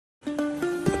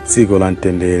dziko la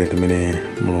mtendere limene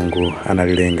Mulungu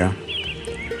analilenga,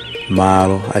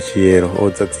 malo achiyero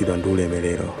odzazidwa ndi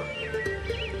ulemerero,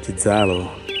 chidzalo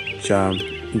cha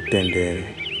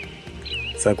mtendere,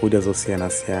 zakudya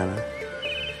zosiyanasiyana,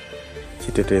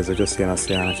 chitetezo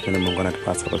chosiyanasiyana chimene Mulungu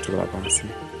anatipatsa pa dziko lapansi.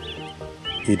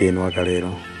 Edeni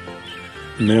wakalero,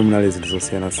 mmene munali zinthu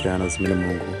zosiyanasiyana zimene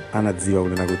Mulungu anadziwa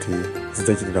kunena kuti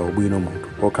zidzachitira ubwino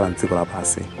munthu okhala mdziko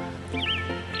lapansi.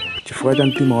 Chifukwa cha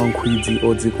mtima wankhwidzi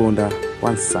odzikonda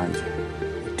wansanje,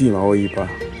 mtima oyipa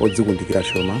odzikundikira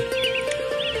chuma,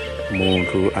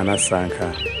 munthu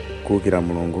anasankha kuwukira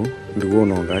Mulungu ndi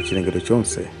kuwononga chilengedwe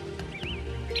chonse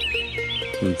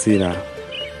m'dzina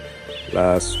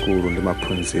la sukulu ndi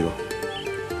maphunziro,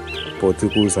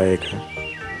 podzikuza yekha,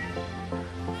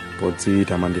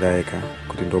 podzitamandira yekha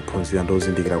kuti ndophunzira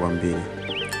ndozindikira kwambiri.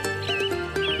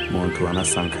 Munthu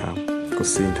anasankha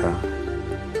kusintha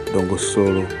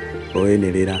dongosolo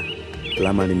loyenerera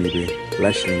la malimidwe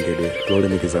la chilengedwe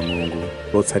lolemekeza Mulungu,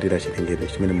 lotsatira chilengedwe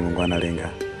chimene Mulungu analenga.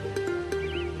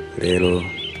 Lero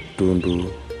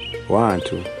mtundu wa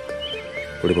anthu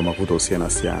uli pa mavuto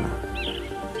osiyanasiyana,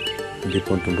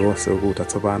 ndipo mtundu wonse ukuta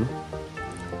tsopano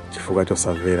chifukwa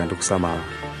chosamvera ndi kusamala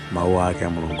mawu ake a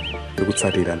Mulungu ndi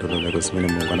kutsatira ndondomeko zimene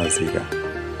Mulungu anazika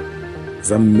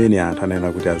za mmene anthu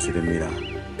anayenera kuti azilimira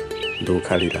ndi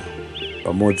kukhalira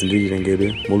pamodzi ndi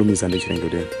chilengedwe, molumiza ndi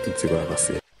chilengedwe m'dziko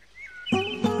lapansi.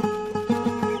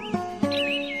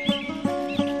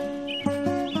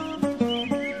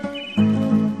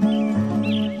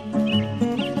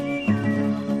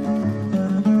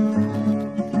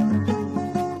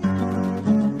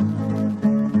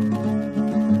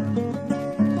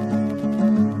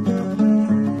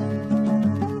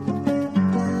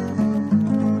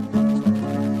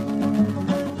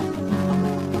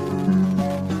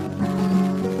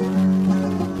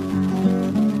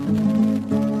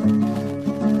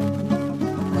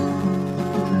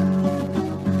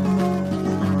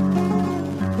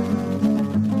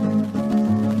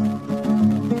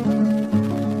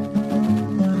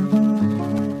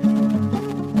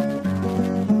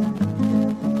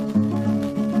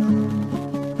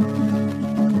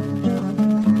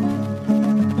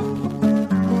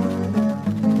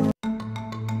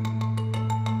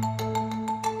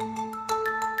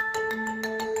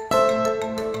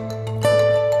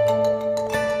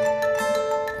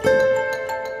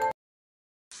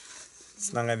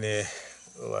 Nangane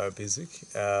Luwayo Biswick,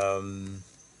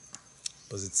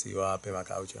 position wa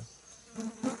Permaculture.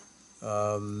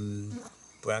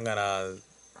 Poyangana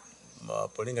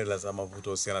polingalira za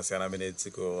mavuto osiyanasiyana amene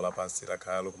dziko lapansi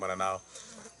lakhala likumana nawo,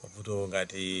 mavuto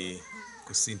ngati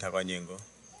kusintha kwa nyengo,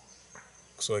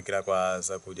 kusowekera kwa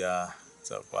zakudya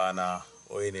kwa ana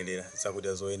oyenerera,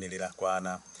 zakudya zoyenerera kwa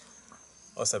ana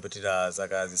osapitira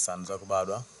zaka zisanu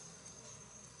zakubadwa,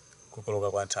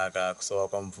 kukoloka kwa nthaka, kusowa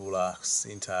kwa mvula,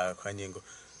 kusintha kwa nyengo,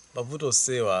 mavuto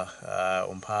osewa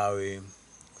umphawi,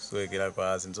 kusowekera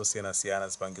kwa zinthu zosiyanasiyana,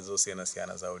 zipangizo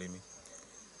zosiyanasiyana za ulimi,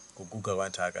 kuguga kwa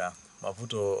nthaka,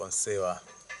 mavuto onsewa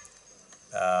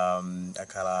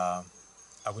akhala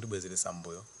akutibwezeretsa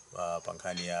mbuyo pa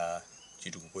nkhani ya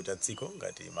chitukuko cha dziko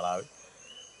ngati Malawi,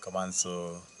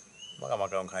 komanso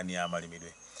makamaka nkhani ya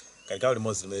malimidwe. Gawo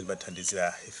limodzi limene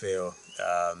limathandizira ifeyo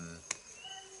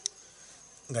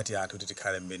ngati anthu kuti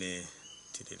tikhale mmene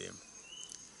tilili.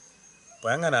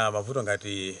 Poyangana mavuto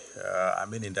ngati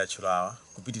amene ndatchulawa,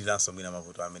 kupitiriranso mwina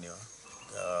mavuto amenewa,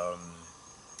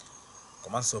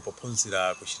 komanso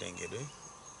pophunzira kuchilengedwe,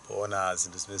 poona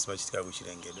zinthu zimene zimachitika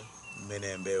kuchilengedwe,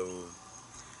 mmene mbewu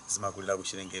zimakulira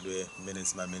kuchilengedwe, mmene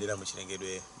zimamelera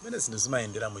muchilengedwe, mmene zinthu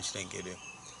zimayendera muchilengedwe,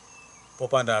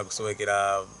 popanda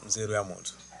kusowekera nzeru ya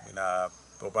munthu, mwina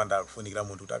popanda kufunikira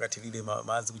munthu kuti akathirire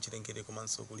madzi kuchilengedwe,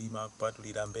 komanso kulima,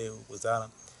 kupatulira mbewu, kudzala,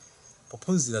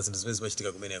 pophunzira zinthu zimene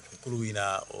zimachitika kumeneko. Mkulu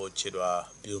wina otchedwa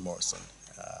Bill Morrison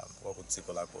wa ku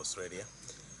dziko la Australia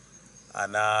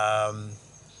anapanga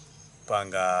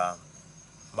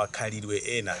makhalidwe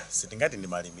ena, sitingati ndi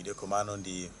malimidwe komano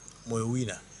ndi moyo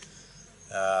wina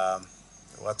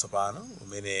watsopano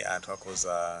umene anthu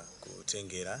akhoza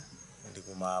kutengera ndi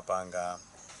kumapanga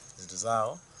zinthu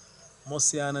zawo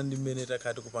mosiyana ndi mmene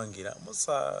takhala tikupangira,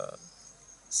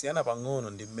 mosasiyana pang'ono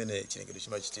ndi mmene chilengedwe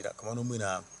chimachitira, komano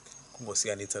mwina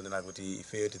kungosiyanitsa nena kuti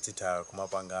ifeyo tizitha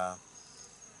kumapanga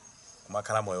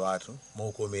kumakhala moyo wathu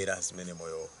mokomera zimene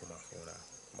moyo umafuna,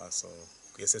 komanso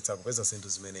kuyesetsa kupeza zinthu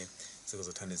zimene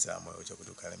zikuzothandizira moyo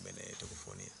chakuti ukhale mmene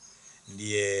tikufunira.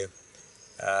 Ndiye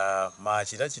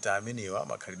machitachita ameniwa,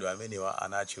 makhalidwe ameniwa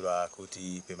anatchula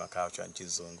kuti permaculture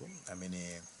mchizungu,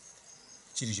 amene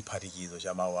chili chiphatikizo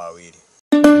cha mawu awiri.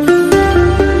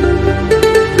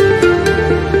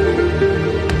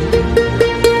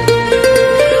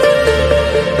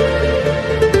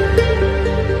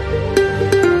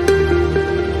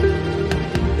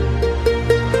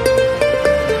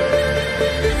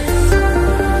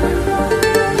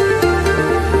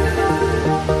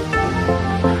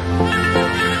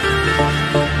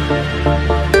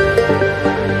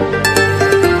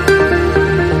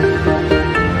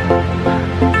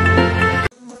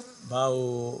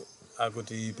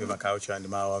 kuti permaculture ndi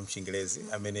mawu a mchingerezi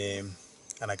amene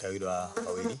anagawidwa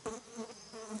pawiri.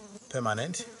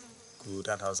 Permanent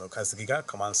kutanthauza kukhazikika,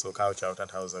 komanso culture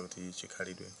kutanthauza kuti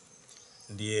chikhalidwe.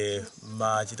 Ndiye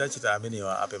machitachita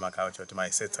amenewa a permaculture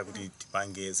timayesetsa kuti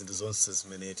tipange zinthu zonse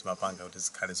zimene timapanga kuti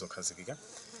zikhale zokhazikika.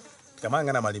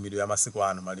 Tikamangana malimidwe amasiku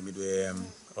ano, malimidwe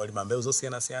olima mbewu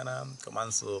zosiyanasiyana,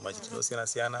 komanso machitidwe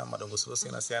osiyanasiyana, madongosolo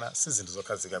osiyanasiyana, si zinthu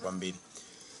zokhazikika kwambiri.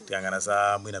 Tiyang'ana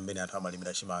za mwina mmene anthu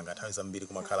amalimira chimanga, nthawi zambiri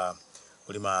kumakhala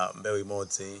kulima mbewu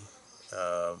imodzi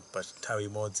pa nthawi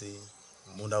imodzi,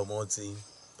 munda umodzi,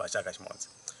 pa chaka chimodzi.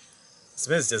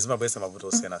 Zimene zimabweretsa mavuto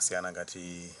osiyanasiyana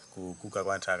ngati kukuka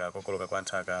kwa nthaka, kokoloka kwa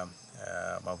nthaka,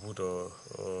 mavuto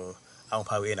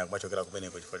aumphawi ena kumachokera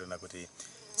kumeneko chifukwa kuti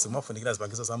zimafunikira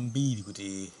zipangizo zambiri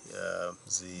kuti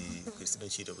zigwiritsidwe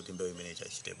ntchito kuti mbewu imeneyi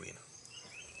ichite bwino.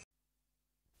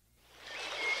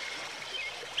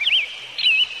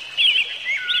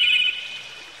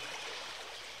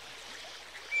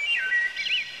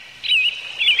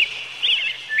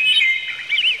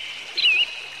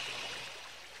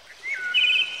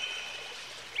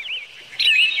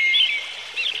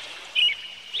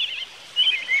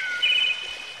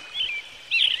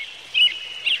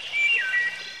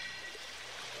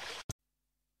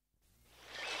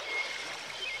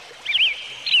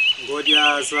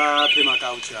 Ngodya za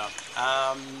permaculture.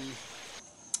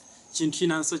 Chinthu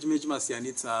chinanso chimene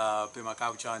chimasiyanitsa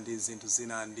permaculture ndi zinthu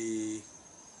zina ndi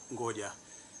ngodya,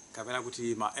 kapena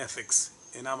kuti ma ethics,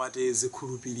 ena amati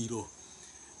zikhulupiriro.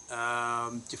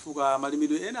 Chifukwa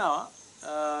malimidwe enawa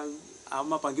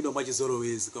amapangidwa mwa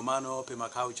chizolowezi, komano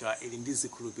permaculture ili ndi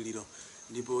zikhulupiriro.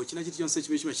 Ndipo china chilichonse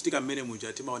chimene chimachitika mmene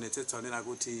muja timaonetsetsa onena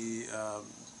kuti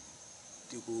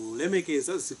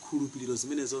tikulemekeza zikhulupiriro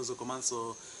zimene zonzo,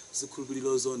 komanso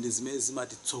zikhulupirirozo ndi zimene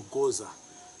zimatitsogoza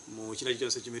mu china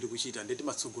chilichonse chimene tikuchita, ndi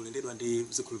timatsogoleredwa ndi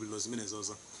zikhulupiriro zimene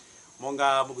zonzo.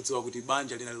 Monga mukudziwa kuti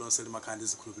banja lina lilonse limakhala ndi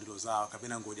zikhulupiriro zawo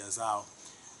kapena ngodya zawo,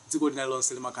 dziko lina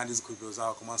lilonse limakhala ndi zikhulupiriro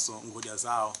zawo komanso ngodya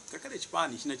zawo. Kakale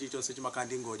chipani china chilichonse chimakhala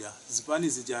ndi ngodya, zipani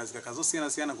zija zikakhala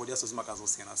zosiyanasiyana, ngodyaso zimakhala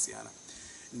zosiyanasiyana.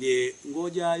 Ndiye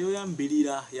ngodya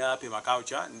yoyambirira ya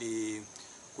permaculture ndi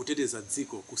kuteteza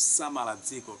dziko, kusamala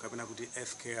dziko, kapena kuti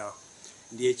earth care.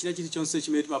 Ndiye china chilichonse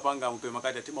chimene timapanga mu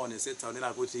permaculture timaonetsetsa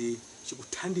onena kuti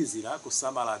chikuthandizira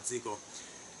kusamala dziko.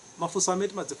 Mafunso amene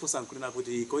timadzifunsa nkunena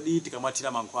kuti kodi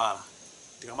tikamathira mankhwala,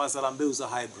 tikamazala mbewu za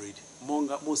hybrid,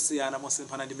 monga mosiyana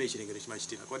mosemphana ndi mmene chilengedwe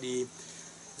chimachitika, kodi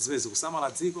zimene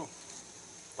zikusamala dziko?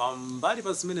 Pambali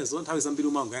pa zimenezo nthawi zambiri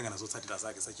umangoyang'ana zotsatira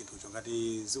zake za chinthucho,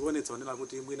 ngati zikuonetsa onena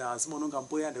kuti mwina zimaononga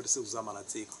mpweya ndi kuti sikusamala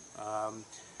dziko.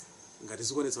 Ngati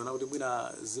zikuonetsa kuti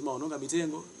mwina zimaononga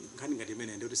mitengo, nkhani ngati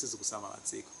imene ndi kuti sizikusamala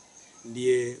dziko.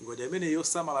 Ndiye ngodya imene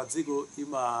yosamala dziko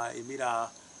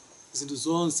imayimira zinthu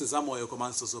zonse za moyo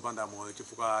komanso zopanda moyo,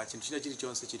 chifukwa chinthu china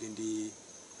chilichonse chili ndi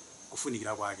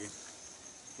kufunikira kwake.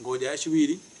 Ngodya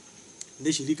yachiwiri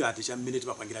ndi chilikati cha mmene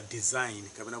timapangira design,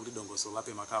 kapena kuti dongosolo la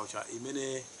permaculture,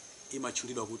 imene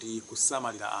imatchulidwa kuti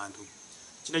kusamalira anthu.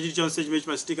 China chilichonse chimene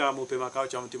chimachitika mu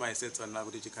permaculture timayesetsa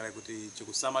kuti chikhale kuti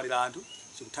chikusamalira anthu,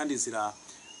 chikuthandizira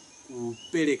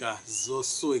kupereka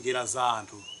zosowekera za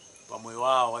anthu pa moyo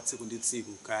wawo wa tsiku ndi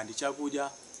tsiku, kaya ndi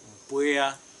chakudya,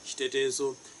 mpweya,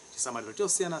 chitetezo, chisamaliro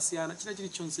chosiyanasiyana, china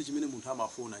chilichonse chimene munthu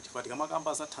amafuna. Chifukwa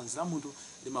tikamakamba za thanzi la munthu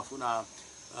limafuna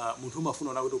munthu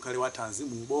umafuna kuti ukhale wathanzi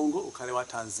mu ubongo, ukhale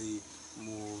wathanzi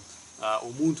mu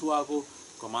umunthu wako,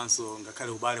 komanso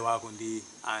ngakhale ubale wako ndi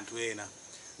anthu ena.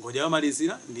 Ngodya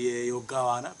yomalizira ndiye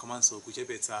yogawana, komanso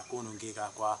kuchepetsa kuonongeka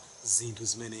kwa zinthu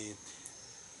zimene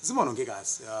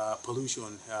zimaonongekazi,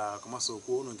 pollution, komanso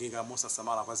kuonongeka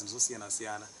mosasamala kwa zinthu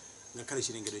zosiyanasiyana, ngakhale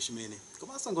chilengedwe chimene.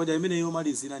 Komanso ngodya imene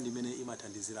yomalizira ndi imene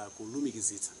imathandizira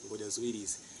kulumikizitsa ngodya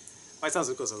ziwirizi.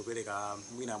 Mwachitsanzo ikoza kupereka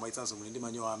mwina mwachitsanzo muli ndi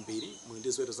manyowa ambiri, muli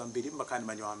ndi ziweto zambiri, mbakhala ndi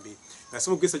manyowa ambiri. Ngati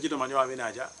simugwiritsa ntchito manyowa amene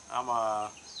aja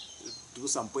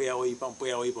amatulusa mpweya oyipa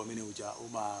umene uja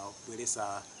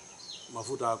umabweretsa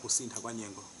mavuto akusintha kwa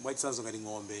nyengo. Mwachitsanzo ngati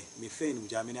ng'ombe, methane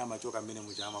uja amene amachoka mmene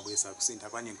muja amabweretsa kusintha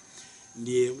kwa nyengo.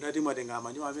 Ndiye mutati mwatenga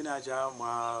manyowa amene aja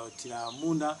mwathira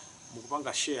munda,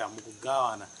 mukupanga share,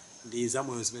 mukugawana, ndi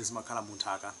zamoyo zimene zimakhala mu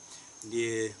nthaka.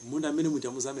 Ndiye munda amene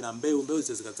muja muzamira mbewu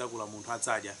zikadzakula munthu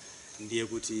adzadya, ndiye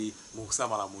kuti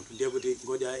mukusamala munthu. Ndiye kuti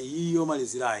ngodya iyi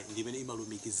yomalizirayi ndi imene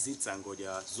imalumikizitsa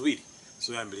ngodya ziwiri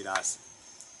zoyambirirazi.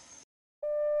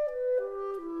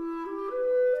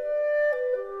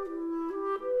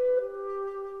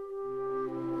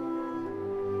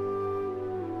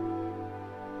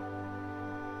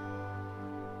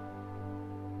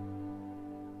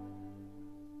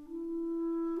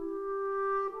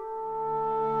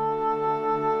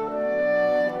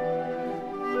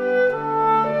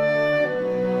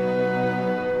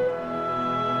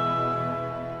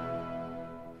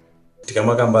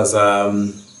 tikamakamba za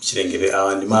chilengedwe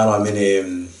awa ndi malo amene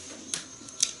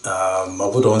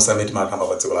mavuto onse amene timakamba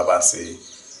pa dziko lapansi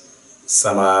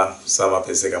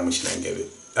samapezeka mu chilengedwe.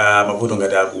 Mavuto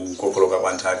ngati akukokoloka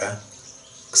kwa nthaka,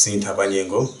 kusintha kwa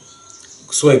nyengo,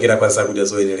 kusowekera kwa zakudya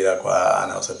zoyenerera kwa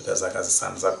ana osapita zaka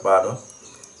zisanu zakubadwa,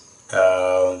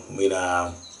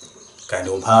 mwina kandi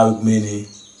umphawi kumene,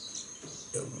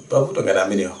 mavuto ngati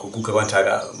amene kuguga kwa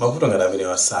nthaka, mavuto ngati amene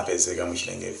wasapezeka mu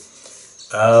chilengedwe.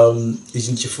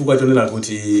 Ichi nchifukwa chonena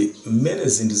kuti mmene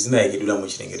zinthu zinayikidwira mu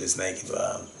chilengedwe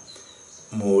zinayikidwa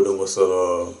mu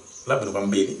dongosolo labwino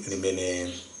kwambiri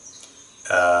limene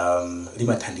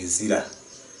limathandizira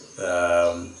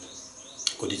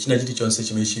kuti china chilichonse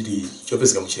chimene chili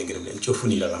chopezeka mu chilengedwe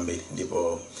chofunika kwambiri,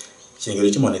 ndipo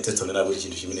chilengedwe chimaonetsetsa kunena kuti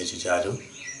chinthu chimene chichacho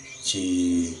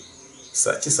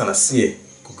chisanasiye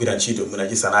kugwira ntchito, mwina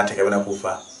chisanathe kapena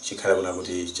kufa, chikhale kuna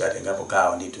kuti chatengapo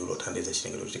gawo ndithu lothandiza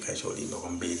chilengedwe chikhale cholimba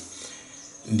kwambiri.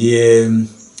 Ndiye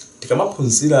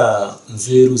tikamaphunzira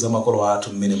nzeru za makolo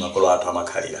athu, mmene makolo athu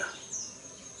amakhalira,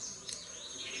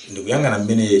 ndikuyang'ana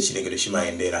mmene chilengedwe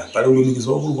chimayendera, pali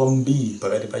ulumikizo wakulu kwambiri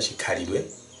pakati pa chikhalidwe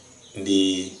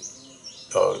ndi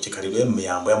chikhalidwe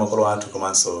miyambo ya makolo athu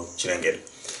komanso chilengedwe.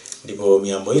 Ndipo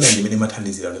miyambo ina ndi imene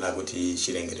imathandizira kunena kuti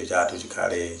chilengedwe chathu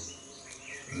chikhale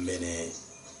mmene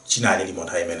chinali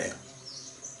nthawi imeneyo.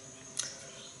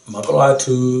 Makolo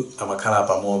athu amakhala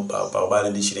pa ubale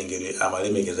ndi chilengedwe,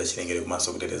 amalemekeza chilengedwe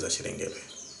komanso kuteteza chilengedwe.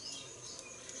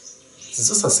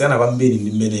 Zosasiyana kwambiri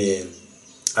ndi mmene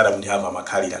Adamu ndi Hawa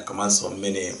amakhalira komanso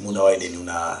mmene munda wa Edeni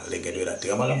unalengedwera.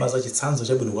 Tikamakamba za chitsanzo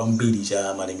chabwino kwambiri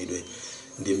cha malimidwe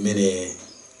ndi mmene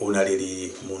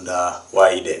unalili munda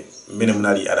wa Edeni, mmene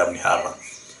munali Adamu ndi Hawa.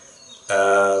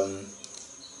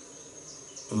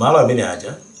 Malo amene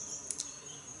aja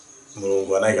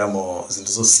Mulungu anayikamo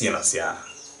zinthu zosiyanasiyana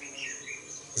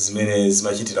zimene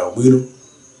zimachitira ubwino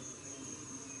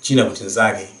china kuti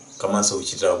nzake, komanso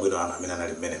kuchitira ubwino anthu amene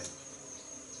anali mmenemo.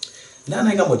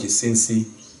 Anayikamo chinsinsi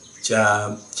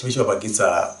cha chimene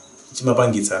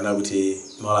chimapangitsa na kuti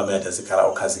malo amene azikhala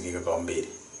okhazikika kwambiri.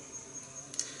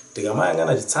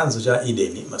 Tikamayang'ana chitsanzo cha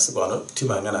Edeni masiku ano,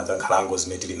 timayang'ana za nkhalango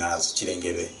zimene tili nazo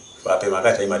chilengedwe,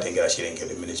 pamakati imatengera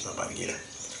chilengedwe mmene chimapangira.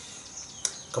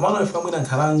 Kamano ifa mwina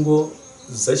nkhalango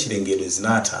za chilengedwe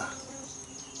zinatha,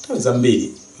 nthawi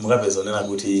zambiri mukapeza onena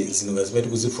kuti zinthu zimene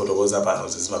tikuzifotokoza pano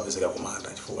zimapezeka kumanda,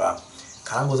 chifukwa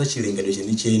nkhalango za chilengedwe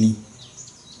chenicheni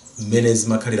mmene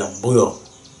zimakhalira mbuyo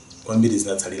kwambiri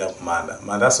zinatsalira kumanda.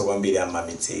 Mandanso kwambiri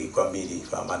amamidzi kwambiri,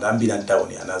 manda ambiri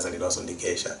antawuni anazalidwanso ndi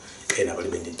kesha, ena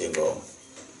palibe ndi mtengo.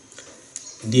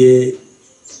 Ndiye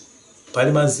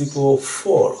pali maziko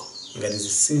 4 ngati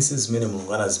zinsinsi zimene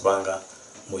Mulungu anazipanga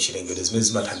mu chilengedwe zimene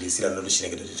zimathandizira kuti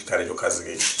chilengedwe chikhale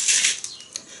chokhazikika.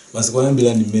 Maziko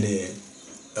ambiri ndi mmene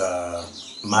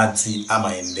madzi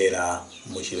amayendera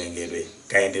mu chilengedwe.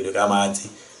 Kayendedwe ka madzi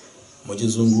mu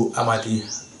chizungu amati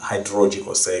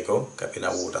hydrological cycle kapena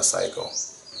water cycle.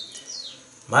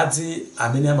 Madzi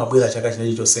amene amabwera chaka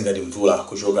chilichonse ngati mvula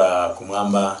kuchoka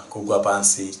kumwamba kugwa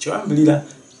pansi, choyambirira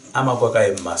amagwa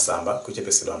kaye m'masamba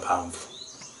kuchepesedwa mphamvu.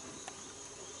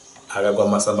 Akagwa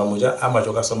masamba muja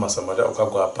amachokanso masamba muja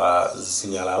ukagwa pa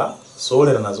zinyalala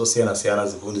zolerana zosiyanasiyana,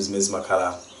 zivundi zimene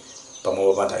zimakhala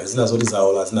pamwamba pa nthaka, zina zoti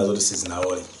zaola, zina zoti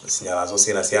sizinaole, zinyalala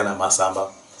zosiyanasiyana,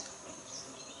 masamba.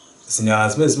 Zinyalala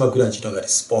zimene zimagwira ntchito ngati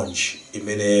sponge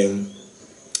imene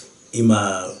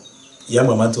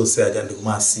yamwa madzi onse aja ndi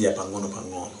kumasiya pang'ono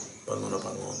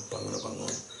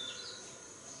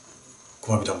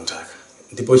kumapita mu nthaka.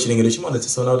 Ndipo chilengedwe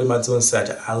chimaonetsetsa kuti madzi onse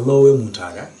aja alowe mu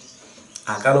nthaka,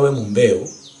 akalowe mu mbewu,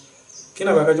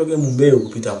 kenako akachoke mu mbewu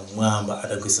kupita mmwamba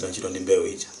atagwiritsidwa ntchito ndi mbewu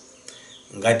ija.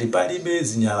 Ngati palibe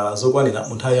zinyalala zokwanira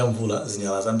mu nthawi ya mvula,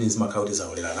 zinyalala zambiri zimakhala kuti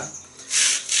zaolerana,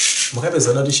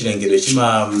 mukapeza kuti chilengedwe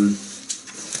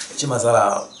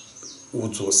chimazala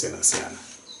udzu osiyanasiyana.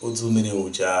 Udzu umene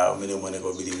umaoneka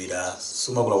obiriwira,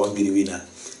 sumakula kwambiri wina,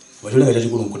 cholinga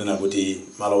chachikulu nkunena kuti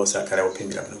malo onse akhale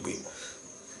ophimbira bwinobwino.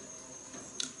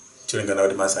 Cholinga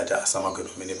kuti madzi aja asamagwera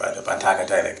pamene pa nthaka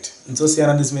direct.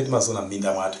 Nzosiyana ndi zimene timaziona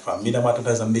m'minda mwathu. M'minda mwathu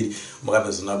nthawi zambiri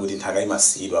mukapeza kuti nthaka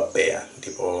imasiyidwa bare,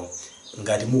 ndipo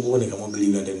ngati mukuoneka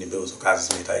mobiriwira ndi mbewu zokhazi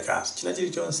zimene tayikazo. China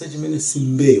chilichonse chimene si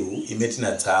mbewu imene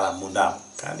tinadzala m'mundamo,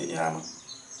 kandi nyama,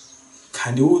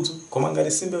 kandi udzu, koma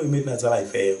ngati si mbewu imene tinadzala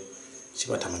ifeyo,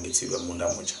 chimathamangitsidwa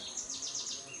m'munda muja.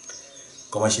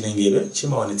 Koma chilengedwe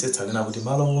chimaonetsetsa kunena kuti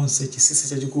malo onse, chinsinsi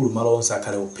chachikulu, malo onse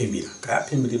akhale ophimbira. Kaya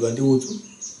aphimbiridwa ndi udzu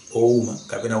ouma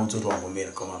kapena udzu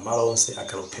wangomera, koma malo onse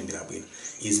akhale ophimbira bwino.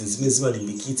 Izi zimene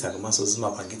zimalimbikitsa komanso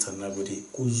zimapangitsa kunena kuti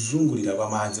kuzungulira kwa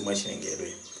madzi mwa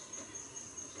chilengedwe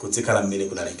kudzikhala mmene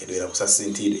kunalengedwera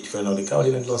kusasinthidwe chifukwa kuti gawo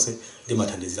lina lonse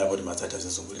limathandizira kuti madzi athu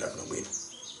azizungulira bwinobwino.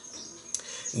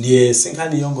 Ndiye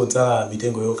sinkhani yongodzala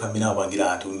mitengo yokha mmene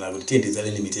apangira anthu kuti tiye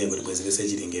tidzaleni mitengo tibwezeretse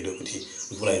chilengedwe kuti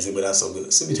mvula izibweranso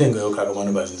bwino. Si mitengo yokha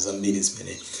komano pa zinthu zambiri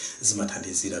zimene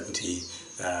zimathandizira kuti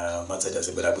madzi athu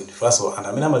azibwera bwino. Faso anthu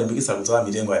amene amalimbikitsa kudzala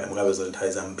mitengo ayina mukapeza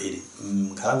nthawi zambiri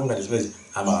nkhalango ngati zimezi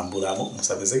amalambulamo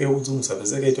musapezeke udzu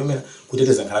musapezeke chomera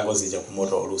kuteteza nkhalango zija ku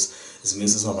moto olusa zimene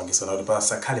zimapangitsa kuti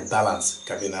pasakhale balance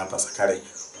kapena pasakhale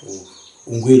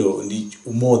ungwiro ndi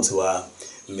umodzi wa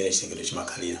mmene chilengedwe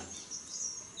chimakhalira.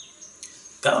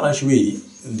 Gawo lachiwiri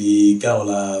ndi gawo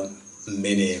la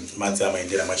mmene madzi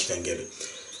amayendera mwa chilengedwe.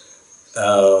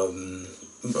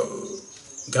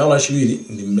 Gawo lachiwiri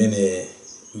ndi mmene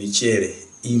michere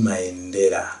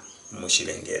imayendera mu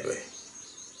chilengedwe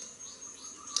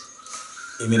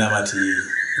imene amati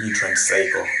nutrient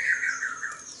cycle.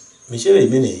 Michere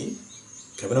imeneyi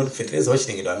kapena kuti fertilizer wa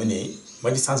chilengedwe ameneyi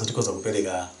mwachitsanzo tikhoza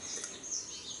kupereka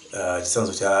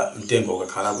chitsanzo cha mtengo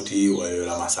ukakhala kuti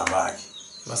wayoyola masamba ake.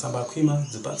 Masamba akhwima,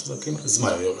 zipatso zakhwima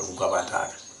zimayoyoka kugwa pa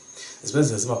nthaka.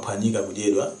 Zimene zimaphwanyika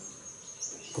kudyedwa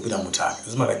kupita mu nthaka.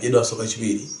 Zimakadyedwanso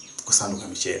kachiwiri kusanduka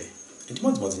michere.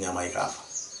 Ndimodzimodzi nyama ikafa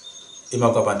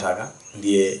imagwa pa nthaka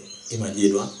ndiye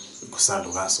imadyedwa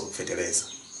kusandukanso fertilizer.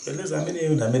 Fertilizer ameneyo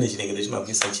ndi amene chilengedwe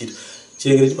chimagwiritsa ntchito.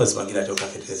 Chilengedwe chimazipangira chokha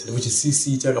fertilizer. Ndipo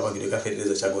chinsinsi chakapangidwe ka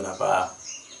fertilizer chagona pa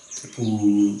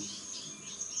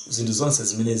zinthu zonse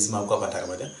zimene zimagwa pa nthaka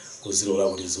paja kuzilola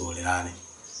kuti ziolerane.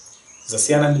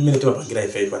 Zasiyana ndi mmene timapangira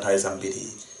ife pa nthawi zambiri.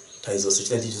 Nthawi zonse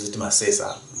chilichonse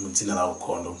timasesa mu dzina la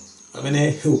ukhondo.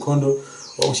 Amene ukhondo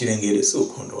wa kuchilengedwe si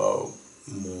ukhondo wa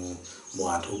mu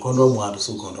anthu. Ukhondo wa mu anthu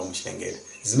si ukhondo wa mu chilengedwe.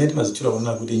 Zimene timazitchula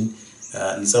kunena kuti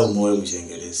nza umoyo mu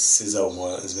chilengedwe si za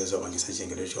umoyo zimene zimapangitsa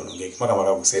chilengedwe chiwonongeke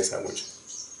makamaka kusesa kucho.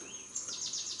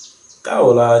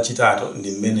 Gawo la chitatu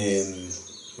ndi mmene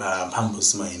mphamvu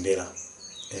zimayendera.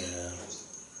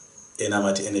 Ena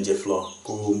amati energy flow.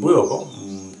 Kumbuyoko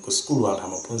ku skulu anthu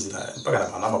amaphunzira mpaka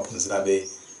napano amaphunzirabe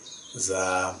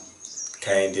za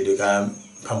kayendedwe ka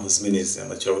mphamvu zimenezi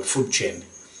amatchula kuti food chain.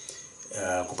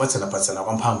 Kupatsana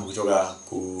kwa mphamvu kuchoka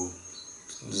ku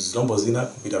zilombo zina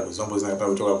kupita ku zilombo zina kapena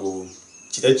kuchoka ku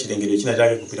chilengedwe china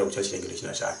chake kupita ku chilengedwe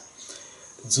china chake.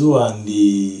 Dzuwa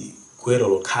ndi gwero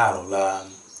lokhalo la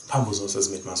mphamvu zonse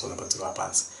zimene timaziona pa dziko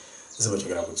lapansi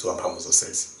zimachokera ku dzuwa mphamvu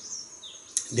zonsezi.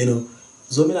 Ndeno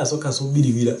zomera zokha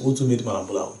zobiriwira udzu umene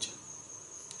timalambula uja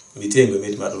mitengo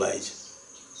imene timadula ija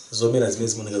zomera zimene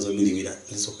zimoneka zobiriwira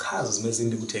ndizokhazo zimene zili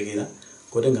ndi kuthekera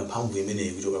kotenga mphamvu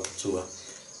imeneyi kuchoka ku dzuwa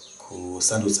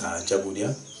kusandutsa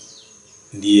chakudya.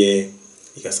 Ndiye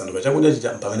ikasanduka chakudya chicha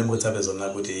pamene mudzapeza zona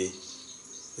kuti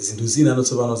zinthu zina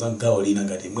notsopano za gawo lina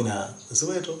ngati mwina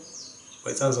ziweto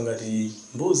paitsanzo ngati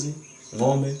mbuzi,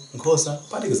 ng'ombe, nkhosa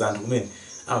patikiza anthu kumene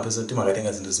amapeza kuti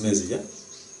timakatenga zinthu zimene zija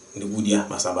ndi kudya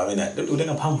masamba amene ali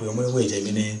kutenga mphamvu yomwe ija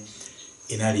imene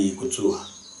inali kudzuwa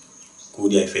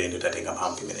kudya ife ndo tatenga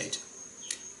mphamvu imene ija.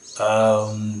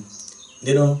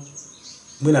 Ndeno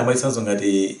mwina amaitsanzo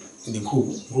ngati ndi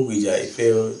nkhuku ija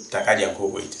ifeyo takadya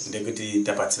nkhuku ija ndikuti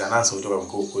tapatsirananso kuchoka ku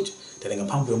nkhuku kuja tatenga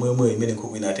mphamvu yomwe imene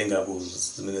nkhuku inatenga ku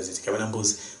zimene ziti kapena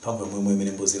mbuzi mphamvu yomwe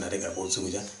imene mbuzi inatenga ku udzu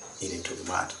kuja ili mthupi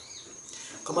mwathu.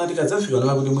 Koma tikadzafika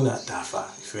nawo kuti mwina tafa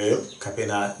ifeyo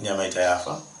kapena nyama ita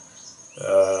yafa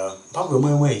mphamvu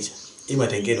yomwe ija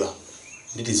imatengedwa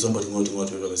ndi tizombo ting'ono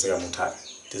topezeka mu nthaka.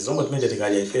 Tizombo timene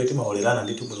tikadya ifeyo timaolerana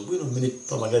ndi bwinobwino mmene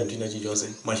timapangira china chilichonse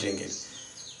mwachilengedwe.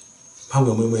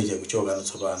 Mphamvu yomwe ija kuchoka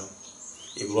notsopano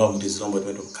ikulowa mu tizombo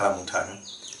timene tikukhala mu nthaka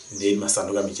ndi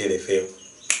masanduka michere ifeyo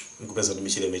nkupeza kuti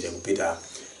michere imeja kupita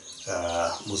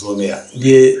muzomera.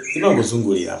 Ndiye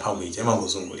imangozungulira mphamvu ija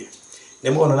imangozungulira.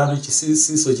 Ndemona napo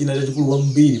chinsinsi china chachikulu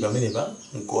kwambiri pamenepa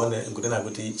nkunena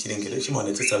kuti chilengedwe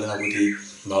chimaonetsetsa nena kuti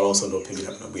malonso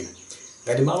ndophimbira bwinobwino.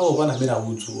 Ngati malo pana amene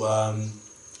udzu wa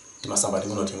timasamba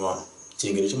ting'ono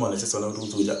chilengedwe chimaonetsetsa kuti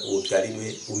udzu uja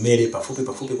uphyalidwe umere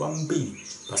pafupi kwambiri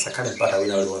pasakhale mpata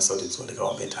wina uliwonse kuti dzuwa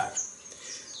likawombe nthaka.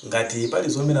 Ngati pali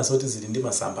zomera zoti zili ndi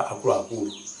masamba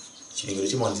akuluakulu chilengedwe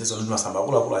chimaonetsetsa kuti masamba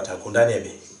akuluakulu ati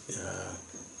agundanebe.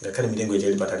 Ngakhale mitengo ija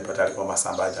ili patali kwa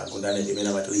masamba aja agundanebe imene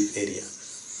amati leaf area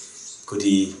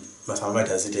kuti masamba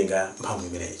ati azitenga mphamvu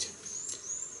imene ija.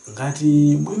 Ngati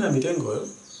mwina mitengoyo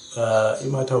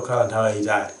imatha kukhala nthawi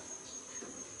yayitali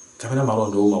kapena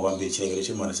malondo uma kwambiri chilengedwe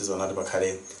chimaonetsetsa kuti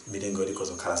pakhale mitengo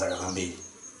ikhoza kukhala zaka zambiri.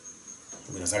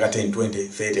 Mwina zaka 10, 20,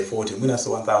 30, 40 mwina so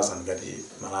 1000 ngati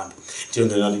malambo.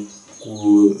 Chilengedwe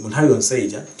kuti mu nthawi yonse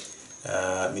ija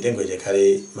mitengo ija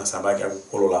ikhale masamba ake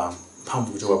akukolola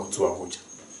mphamvu kuchoka kudzuwa kuja.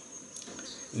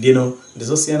 ndino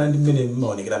ndizosiyana ndi mmene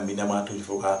mmaonekera m'minda mwathu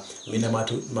chifukwa m'minda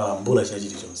mwathu malambula china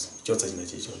chilichonse chotsa china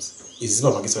chilichonse. Izi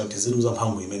zimapangitsa kuti ziluza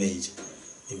mphamvu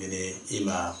imene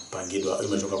imapangidwa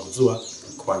imachoka kudzuwa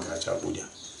kupanga chakudya.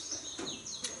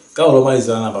 Gawo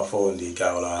lomaliza namba 4 ndi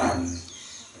gawo la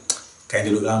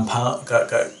kayendedwe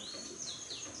ka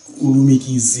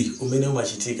ulumikizi umene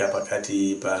umachitika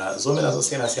pakati pa zomera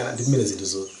zosiyanasiyana ndi mmene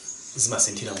zinthu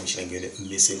zimasinthira mu chilengedwe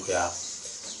m'misinkhu yawo.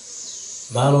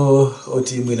 Malo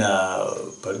oti mwina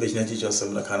palibe china chilichonse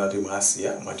munakhala kuti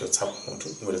mwasiya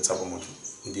mwachotsapo munthu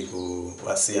ndi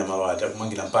kuwasiya malo aja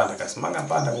kumangira mpanda kasi manga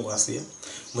mpanda kuwasiya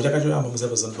muchaka choyamba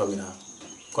muzapeza kuti pamene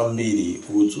kwambiri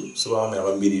udzu siwamera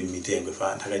kwambiri mitengo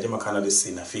ifa nthaka imakhala kuti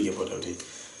sinafike pota kuti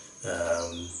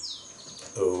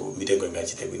mitengo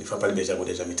ingachite bwino ifa palibe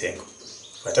chakudya cha mitengo.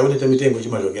 Chakudya cha mitengo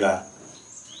chimachokera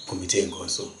ku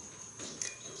mitengonso.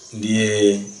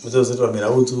 Ndiye muzazo kuti pamera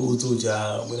udzu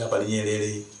uja mwina pali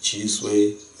nyerere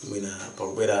chiswe mwina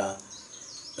pakubwera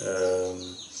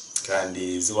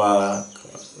kandi ziwala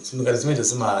zimene zimene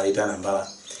zimaitana mbala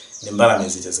ndi mbalame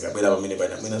zija zikabwera pamene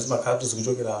paja mwina zimakhala kuti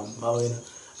zikuchokera malo ena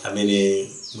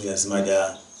amene mwina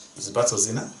zimadya zipatso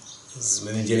zina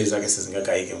zimene njere zake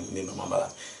sizingakayike m'mimba mwa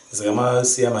mbalame.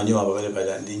 Zikamasiya manyowa pamene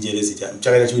paja ndi njere zija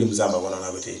mchaka chachiwiri muzamba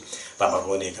kuona kuti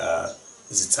pamakuoneka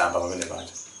zitsamba pamene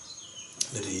paja.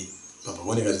 Ndati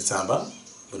pamakuoneka zitsamba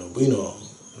bwinobwino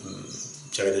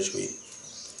mchaka chachiwiri.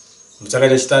 Mchaka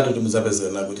chachitatu kuti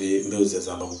muzapezana kuti mbewu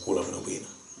zizamba kukula bwinobwino.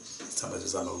 Zitsamba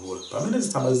zizamba kukula. Pamene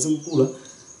zitsamba zikukula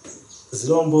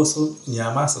zilomboso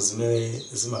nyamaso zimene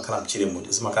zimakhala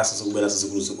mchiremuti zimakhaso zikubwera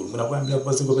zikulu mwina kuyambira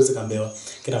kwa zingopezeka mbewa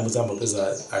kena muzamba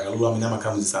peza akalulu amene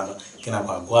amakhala muzitsamba kena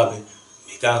kwa agwape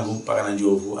mikango mpaka na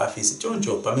njovu afisi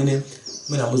choncho pamene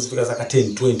mwina muzifika zaka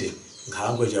 10-20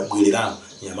 nkhalango chabwereramo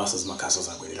nyamaso zimakhaso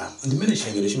zabwereramo. Ndimene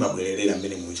chilengedwe chimabwererera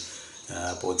mmene mucho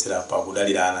potsera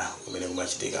pakudalirana kumene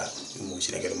kumachitika mu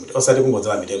chilengedwe mucho osati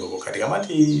kungodzala mitengo kokha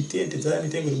tikamati tidzala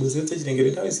mitengo tibwezetse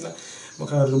chilengedwe nthawi zina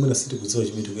makhala kuti mwina siti kudziwa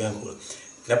chimene tikuyankhula.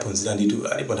 Ndaphunzira nditu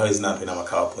alipo nthawi zina anthu ena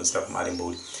amakhala aphunzira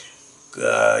kumalimbuli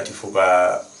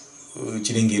chifukwa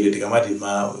chilengedwe tikamati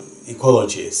ma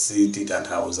ecology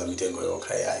sititanthauza mitengo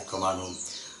yokha yayi komano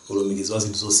ulumikizi wa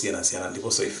zinthu zosiyanasiyana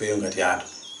ndiponso ifeyo ngati anthu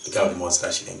gawo limodzi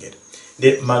la chilengedwe.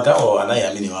 Ndi magawo anayi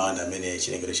amene wawanda amene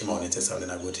chilengedwe chimaonetsetsa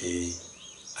kunena kuti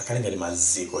akhale ngati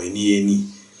maziko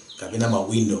enieni kapena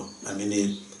mawindo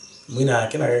amene mwina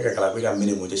kenaka kakalakwika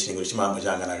mmene muja chilengedwe chimayamba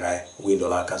changana kaya windo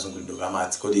la kazungulidwe ka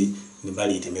madzi kodi ndi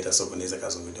mbali iti imene tasokoneza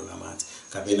kazungulidwe ka madzi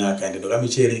kapena kayendedwe ka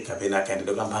michere kapena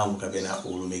kayendedwe ka mphamvu kapena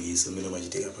ulumikizi umene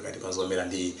umachitika pakati pa zomera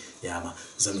ndi nyama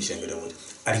za mchilengedwe muja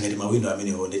ali ngati mawindo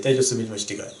amene honde chachonse chimene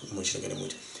chimachitika mu chilengedwe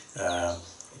muja.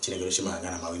 Chilengedwe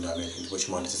chimayang'ana mawindo amene ndipo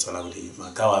chimaonetsetsa kuti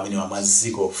magawo amene wa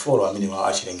maziko 4 amene wa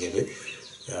achilengedwe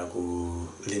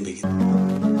kulimbikitsa.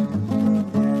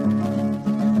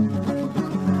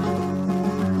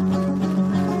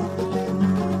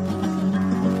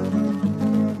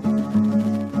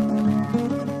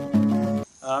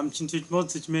 Chinthu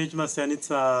chimodzi chimene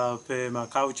chimasiyanitsa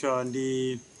permaculture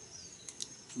ndi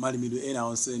malimidwe ena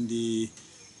onse ndi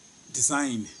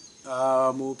design.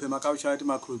 Mu permaculture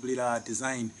timakhulupirira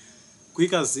design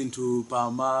kuyika zinthu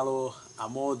pa malo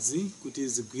amodzi kuti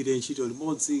zigwire ntchito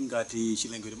limodzi ngati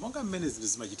chilengedwe monga mmene zinthu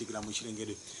zimachitikira mu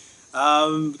chilengedwe.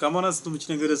 Kamaona zinthu mu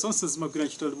chilengedwe zonse zimagwira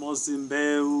ntchito limodzi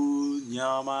mbewu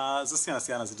nyama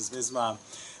zosiyanasiyana zinthu zimene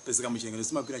zimapezeka mu chilengedwe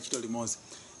zimagwira ntchito limodzi.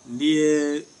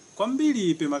 Ndiye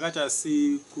kwambiri permaculture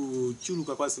si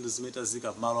kuchuluka kwa zinthu zimene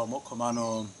tazika pamalo amodzi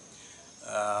komano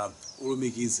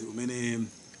ulumikizi umene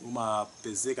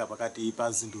umapezeka pakati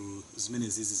pa zinthu zimene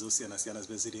zizi zosiyanasiyana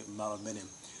zimene zili m'malo mmene.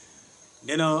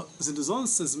 Ndeno zinthu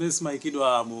zonse zimene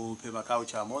zimayikidwa mu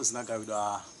permaculture mo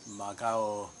zinagawidwa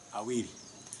magawo awiri.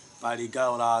 Pali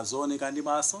gawo la zooneka ndi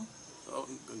maso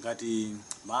ngati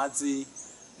madzi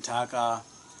nthaka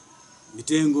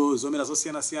mitengo zomera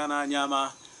zosiyanasiyana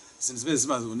nyama zinthu zimene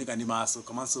zimaoneka ndi maso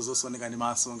komanso zosaoneka ndi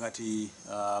maso ngati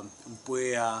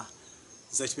mpweya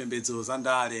zachipembedzo za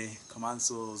ndale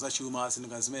komanso zachuma zinthu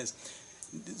ngati zimezi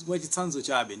mwachitsanzo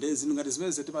chabe ndi zinthu ngati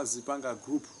zimezi timazipanga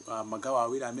group magawo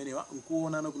awiri amene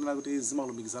nkuonana kunena kuti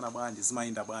zimalumikizana bwanji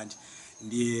zimayenda bwanji.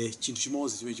 Ndiye chinthu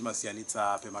chimodzi chimene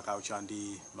chimasiyanitsa permaculture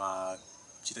ndi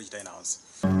machitachita ena onse.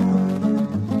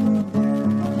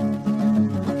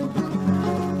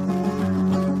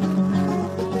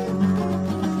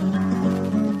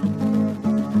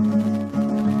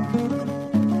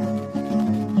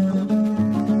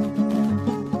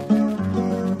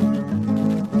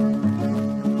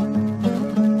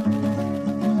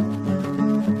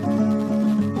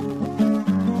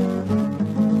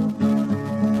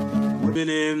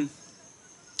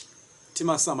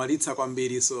 timasamalitsa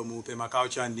kwambiri so mu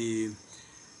permaculture ndi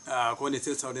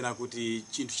kuonetsetsa kunena kuti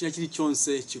chinthu china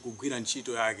chilichonse chikugwira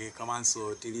ntchito yake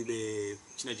komanso tilibe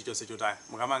china chilichonse chotaya.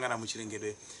 Mukamangana mu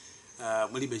chilengedwe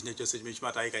mulibe china chilichonse chimene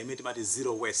chimatayika, imene timati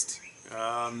zero waste.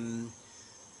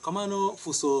 Komano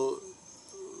funso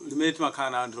limene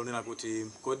timakhala ndilonena kuti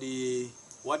kodi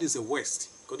what is a waste,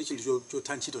 kodi chinthu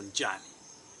chotha ntchito nchani,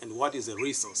 and what is a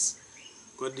resource,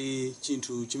 kodi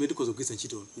chinthu chimene tikozogwiritsa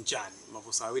ntchito nchani.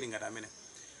 Mafunso awiri ngati amene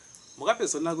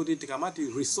mukapeza nena kuti tikamati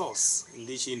resource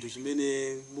ndi chinthu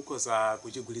chimene mukoza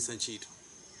kuchigwiritsa ntchito.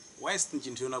 Waste ni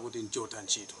chinthu chona kuti nchotha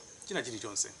ntchito china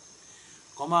chilichonse.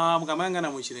 Koma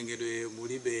mukamayang'ana mu chilengedwe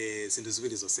mulibe zinthu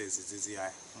ziwiri zonsezi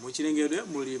ziziyayi. Mu chilengedwe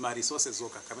muli ma resources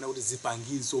zokha kapena kuti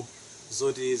zipangizo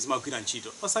zoti zimagwira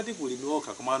ntchito, osati kulimi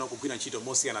okha komano kugwira ntchito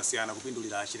mosiyanasiyana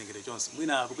kupindulira chilengedwe chonse.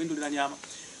 Mwina kupindulira nyama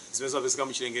zimene zimapezeka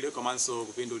mu chilengedwe, komanso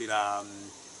kupindulira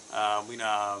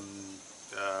mwina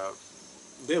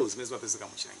mbewu zimene zimapezeka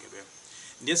mu chilengedwe.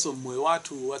 Ndiyenso moyo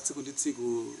wathu wa tsiku ndi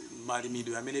tsiku,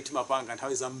 malimidwe amene timapanga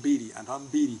nthawi zambiri, anthu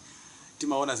ambiri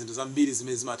timaona zinthu zambiri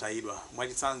zimene zimatayidwa.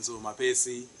 Mwachitsanzo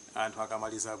mapesi, anthu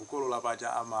akamaliza kukolola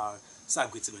pacha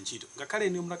sagwiritsidwa ntchito. Ngakhale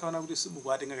inu munakaona kuti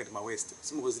simukuatenga ngati ma waste,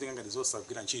 simukuzitenga ngati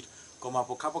zosagwira ntchito, koma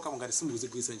pokhapokha ngati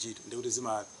simukuzigwiritsa ntchito ndikuti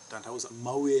zimatanthauza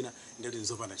mawu ena ndikuti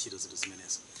nzopanda ntchito zinthu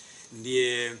zimenezo.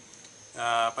 Ndiye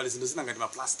pali zinthu zina ngati ma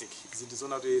plastic, zinthu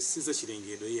zona kuti siza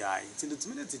chilengedwe iyayi. Zinthu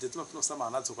zimene zija zimafuna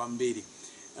kusamala nazo kwambiri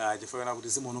chifukwa kuti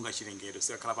zimaononga chilengedwe.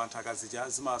 Sikakhala pa nthaka zija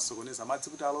zimasokoneza madzi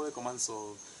kuti alowe,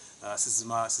 komanso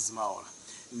sizimaola.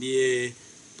 Ndiye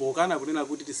pokana kunena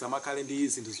kuti tisamakhale ndi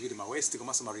zinthu ziwiri, ma waste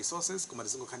komanso ma resources, koma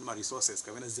tizingokhale ma resources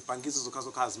kapena zipangizo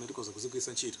zokhazokha zimene tikoza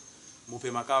kuzigwiritsa ntchito. Mu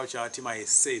permaculture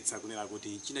timayesetsa kunena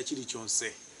kuti china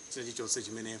chilichonse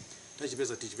chimene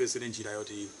tachipeza tichipezere njira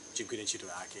yoti chigwire ntchito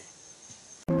yake.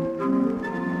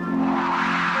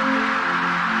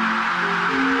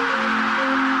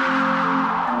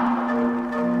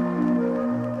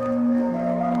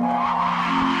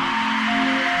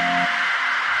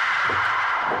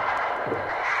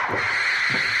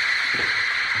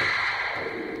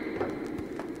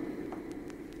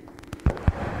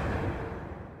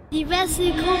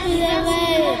 Diversi gruppi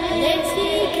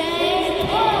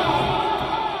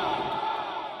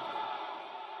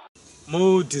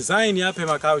mu design ya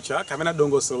permaculture kamena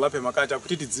dongosolo la permaculture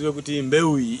kuti tidziwe kuti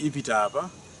mbewu iyi ipita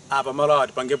apa malo awa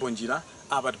tipangepo njira,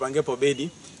 apa tipangepo bedi.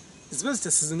 Zimene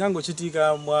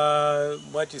sizingangochitika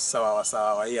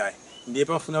mwatisawasawa iyayi. Ndiye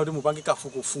pamafuna kuti mupange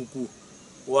kafukufuku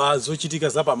wa zochitika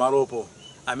za pamalopo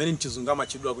amene mchizungu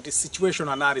amachidwa kuti situation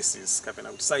analysis kapena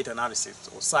kuti site analysis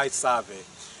or site survey.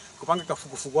 Kupanga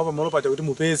kafukufuku wa pamalopo acha kuti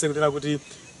mupeze kutena kuti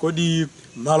kodi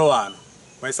malo ano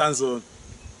mwaisanzo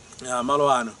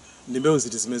malo ano ndi mbewu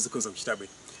ziti zimene zikhoza kuchita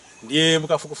bwino. Ndiye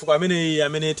mukafukufuku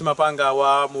amene timapanga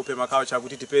wa mu permaculture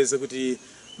kuti tipeze kuti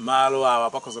malo awa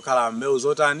pakhozokhala mbewu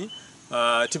zotani.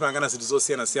 Timangana zinthu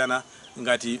zosiyanasiyana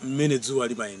ngati mmene dzuwa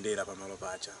limayendera pamalo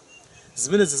pacha.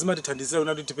 Zimene zimatithandizira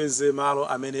kuti tipeze malo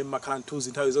amene makhala nthuzi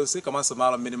nthawi zonse, komanso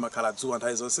malo amene makhala dzuwa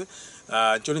nthawi zonse.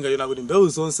 Cholinga chona kuti mbewu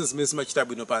zonse zimene zimachita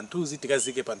bwino pa nthuzi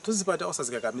tikazike pa nthuzi pata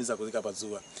osazikakamiza kuzika pa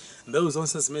dzuwa. Mbewu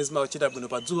zonse zimene zimachita bwino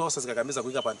pa dzuwa osazikakamiza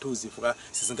kuzika pa nthuzi fuka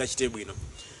sizingachite bwino.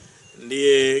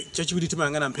 Ndiye chachiwiri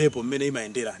timayang'ana mphepo mmene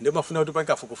imayendera. Ndiye mafuna kuti pange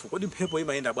kafukufuku kodi mphepo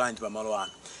imayenda bwanji pa malo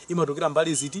ano, imatukira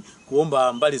mbali ziti,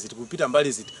 kuomba mbali ziti, kupita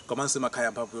mbali ziti, komanso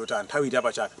imakhaya mphamvu yotani nthawi iti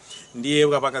apachaka. Ndiye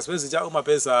ukapanga zimene zija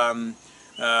umapeza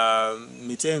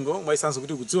mitengo mwaisanzo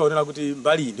kuti kudziwa kunena kuti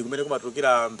mbali ndi kumene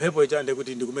kumatukira mphepo icha, ndiye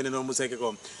kuti ndi kumene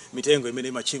nomusayikeko mitengo imene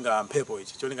imachinga mphepo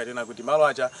ichi. Cholinga chona kuti malo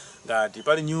acha ngati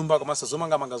pali nyumba komanso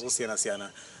zomangamanga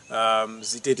zosiyanasiyana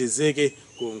zitetezeke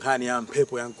ku nkhani ya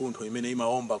mphepo ya mkuntho imene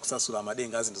imaomba kusasula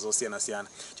madenga a zinthu zosiyanasiyana.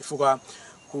 Chifukwa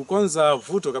kukonza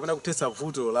vuto kapena kuthetsa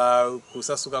vuto la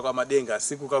kusasuka kwa madenga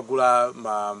sikukagula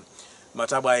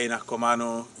matabwa ena,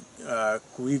 komano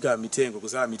kuika mitengo,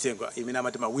 kuzala mitengo imene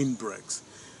amati ma windbreaks.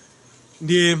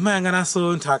 Ndiye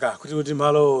mayang'ananso nthaka kuti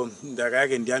malo nthaka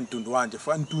yake ndi ya mtundu wanje.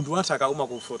 Mtundu wa nthaka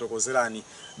umakufotokozerani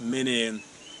mmene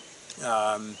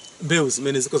mbewu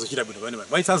zimene zikozochita bwino pamene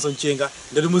mwaisanzo mchenga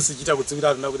ndati muzichita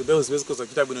kudziwira kuti mbewu zimene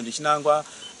zikozochita bwino ndi chinangwa,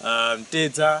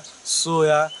 mtedza,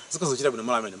 soya zikozochita bwino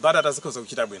malo amene, mbatata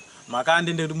zikozochita bwino,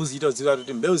 makande ndati muzichita kudziwira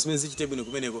kuti mbewu zimene zichite bwino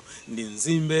kumeneko ndi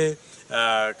nzimbe,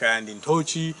 kaya ndi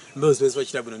nthochi, mbewu zimene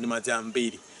zimachita bwino ndi madzi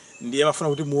ambiri. Ndiye mafuna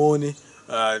kuti muone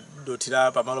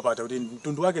dotira pamalo pata kuti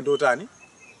mtundu wake ndi otani,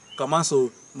 komanso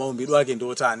maumbidwe ake ndi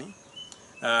otani.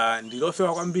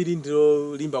 Ndilofewa kwambiri,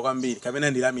 ndilolimba kwambiri,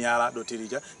 kapena ndilamiyala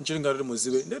dotirija. Ncholinga kuti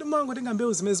muziwe ndati mwangotenga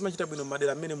mbewu zimene zimachita bwino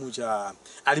madera amene mucha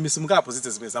ali misimukapo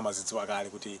zimene zamazidziwa kale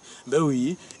kuti mbewu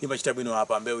iyi imachita bwino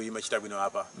apa, mbewu iyi imachita bwino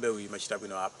apa, mbewu iyi imachita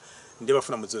bwino apa. ndiye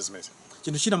bafuna mudziwe zimene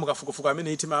chinthu china mukafukufuku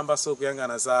amene timayamba so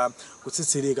kuyang'ana za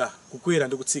kutsitsilika kukwera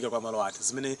ndi kutsika kwa malo ati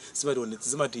zimene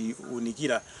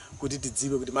zimatiunikira kuti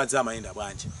tidziwe kuti madzi amayenda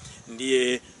bwanji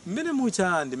ndiye mmene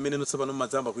mucha ndi mmene tsopano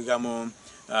madzamba kuyikamo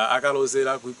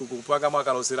akalozera kupakamo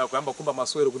akalozera kuyamba kumba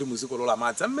maswero kuti muzikolola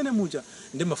madzi amene mucha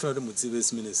ndi mafuna kuti mudziwe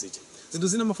zimene zija zinthu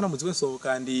zina mafuna mudziwenso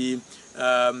kandi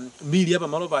mbiri yapa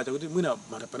malo pacha kuti mwina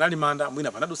panali manda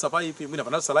mwina panadusa paipi mwina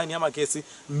panadusa line ya makesi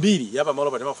mbiri yapa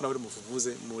malo pacha mafuna kuti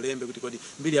mufufuze mulembe kuti kodi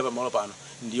mbiri yapa malo pano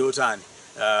ndiyotani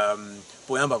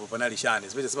poyambapo panali chani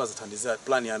zimene zimazathandizira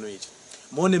plan yanu ichi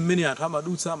muone mmene anthu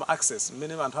amadutsa ma access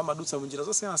mmene anthu amadutsa munjira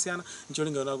zosiyanasiyana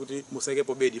ncholinga kuti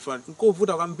musaikepo bedi funa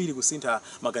nkovuta kwambiri kusintha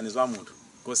maganizo a munthu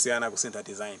kosiyana kusintha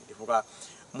design chifukwa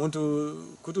munthu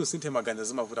kuti usinthe maganizo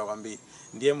zimavuta kwambiri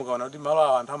ndiye mukaona kuti malo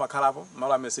awo anthu amakhalapo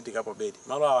malo amene sitikapo bedi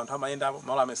malo awo anthu amayendapo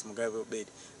malo amene simugayepo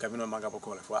bedi kapena mangapo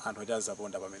khola fwa anthu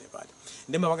achazaponda pamene pali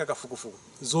ndi mapanga kafukufuku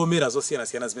zomera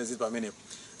zosiyanasiyana zimene zili pamenepo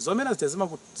zomera zita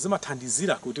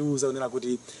zimathandizira kuti uza kunena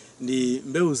kuti ndi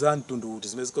mbewu za mtundu uti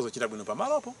zimene zikozochita bwino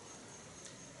pamalopo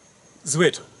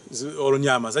ziweto olo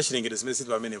nyama zachilengedwe zimene zili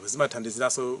pamenepo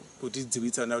zimathandiziranso kuti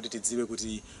dziwitsa na kuti tidziwe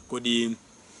kuti kodi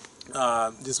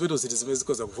ziweto ziti zimene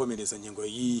zikoza kuvomereza nyengo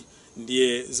iyi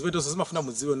ndiye ziweto zimafuna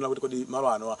mudziwe nena kuti kodi malo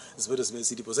ano ziweto zimene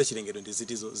zilipo zachilengedwe ndi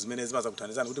zitizo zimene zimaza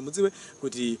kuthandizana kuti mudziwe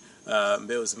kuti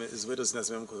mbewu ziweto zina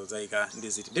zimene mukhoza zaika ndi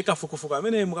ziti ndi kafukufuku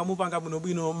amene mukamupanga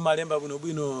bwinobwino mmalemba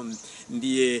bwinobwino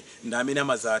ndiye ndi amene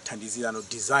amazathandizira no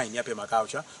design ya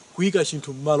permaculture kuyika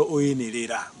chinthu mmalo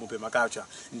oyenerera mu permaculture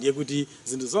ndiye kuti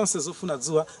zinthu zonse zofuna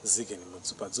dzuwa zikeni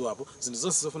pa dzuwapo zinthu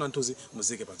zonse zofuna nthuzi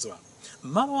muzike pa dzuwapo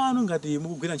malo anu ngati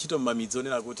mukugwira ntchito mmamidzi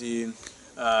onena kuti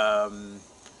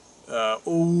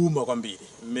ouma kwambiri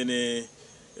mmene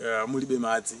mulibe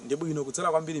madzi ndi bwino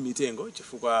kudzala kwambiri mitengo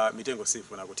chifukwa mitengo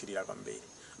sifuna kuthirira kwambiri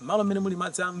malo mmene muli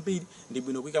madzi ambiri ndi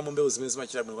bwino kuyikamo mbewu zimene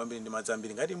zimachita bwino kwambiri ndi madzi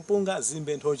ambiri ngati mpunga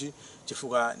zimbe nthochi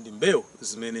chifukwa ndi mbewu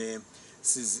zimene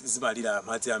zimalira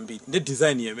madzi ambiri ndi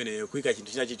design imeneyo kuyika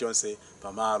chinthu china chilichonse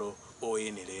pamalo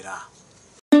oyenerera.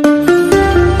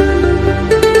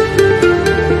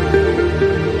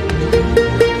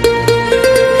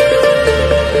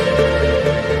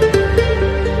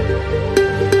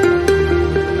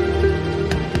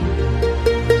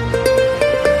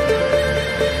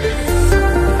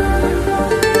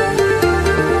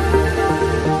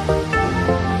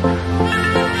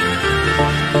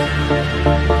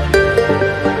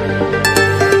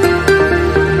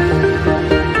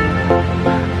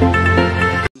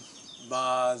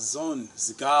 Zone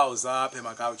zigawo za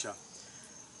permaculture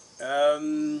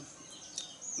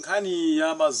nkhani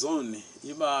ya mazone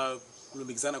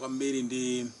imakulumikizana kwambiri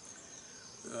ndi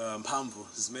mphamvu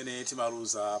zimene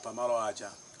timaluza pamalo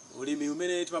aja ulimi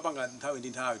umene timapanga nthawi ndi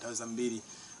nthawi zambiri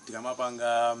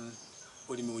tikamapanga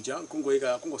ulimi uja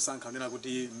kungosankha kunena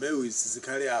kuti mbewu izi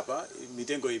zikhale apa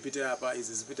mitengo ipite apa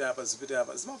izi zipite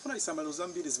apa zimafuna chisamaliro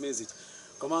zambiri zimene ziti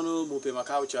komano mu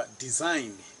permaculture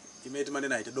design imene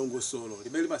timanena ita dongosolo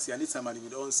limene limasiyanitsa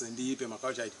malimidwe onse ndi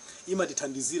permaculture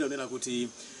imatithandizira kunena kuti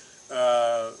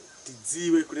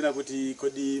tidziwe kunena kuti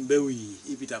kodi mbewu iyi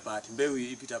ipita pati mbewu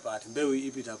iyi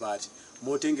ipita pati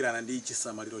motengerana ndi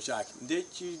chisamaliro chake ndi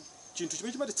chinthu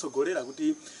chimene chimatitsogolera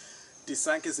kuti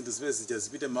tisankhe zinthu zimene zija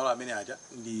zipite m'malo amene aja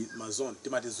ndi mazone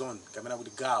timati zone kapena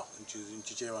kuti gawo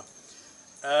mchichewa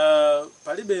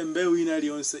palibe mbewu ina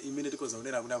iliyonse imene tikoza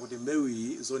kunena kuti mbewu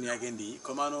iyi zone yake ndi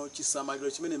komano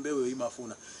chisamaliro chimene mbewu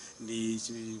imafuna ndi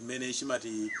chimene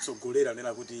chimatitsogolera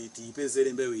kunena kuti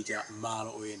tiyipezere mbewu ija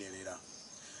malo oyenerera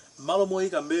malo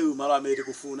moyika mbewu malo amene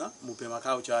tikufuna mu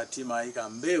permaculture timayika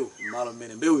mbewu malo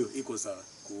mmene mbewuyo ikoza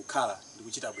kukhala ndi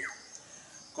kuchita bwino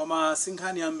koma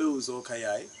sinkhani ya mbewu zokha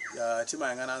yayi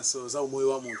timayang'ananso za umoyo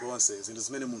wa munthu onse zinthu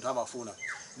zimene munthu amafuna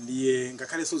ndiye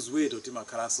ngakhalenso ziweto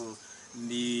timakhalanso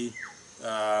ndi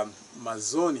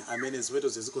mazoni amene ziweto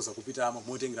zizikoza kupitamo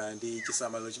motengerana ndi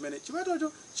chisamaliro chimene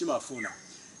chiwetocho chimafuna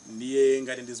ndiye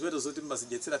ngati ndi ziweto zoti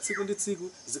mbazidyetsera tsiku ndi tsiku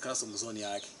zikhalanso mu zoni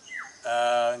yake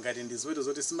ngati ndi ziweto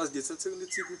zoti simbazidyetsera tsiku ndi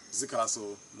tsiku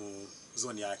zikhalanso mu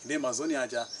zoni yake ndiye mazoni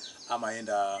aja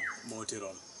amayenda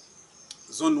motero.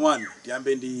 Zone 1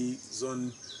 tiyambe ndi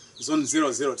zone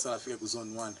 00 tisanafike ku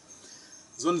zone 1.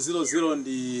 Zone 00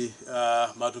 ndi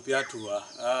matupi atuwa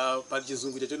pa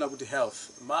chizungu chachona kuti health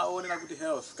maonena kuti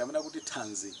health kamena kuti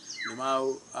thanzi ndi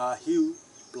mawu heal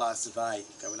plus vai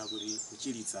kamena kuti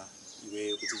kuchiritsa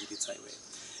iwe kudzichititsa iwe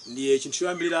ndiye chinthu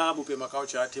choyambirira mu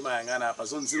permaculture timayang'ana pa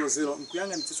zone 00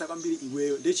 nkuyang'anitsitsa kwambiri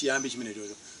iweyo ndi chiyambi chimene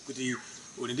chocho kuti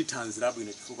uli ndi thanzi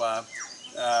labwino chifukwa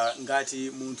ngati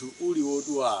munthu uli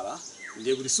wodwala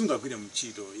ndiye kuti sungagwire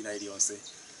mchito ina iliyonse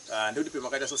ndikuti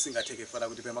permaculture so singatheke fana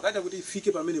kuti permaculture kuti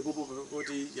ifike pamene popo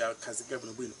kuti yakhazikika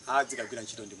bwinobwino adzikagwira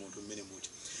ntchito ndi munthu mmene muti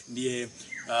ndiye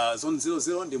zone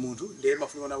 00 ndi munthu ndiye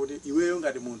mafunika kuti iweyo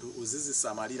ngati munthu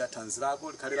uzizisamalira thanzi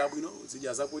lako likhale labwino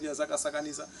uzidya zakudya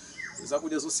zakasakaniza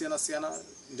zakudya zosiyana-siyana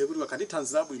ndiye kuti wakati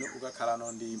thanzi labwino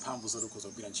ukakhalano ndi mphamvu zoti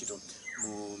ukuzogwira ntchito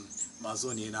mu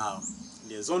mazoni enawo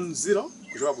ndiye zone 0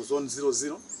 kuchoka ku zone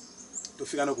 00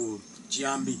 tofikana ku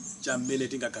chiyambi cha mmene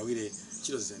tingagawire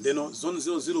ntchito zija ndeno zone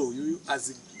 00 uyuyu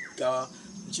azigawa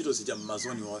ntchito zija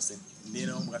m'mazoni onse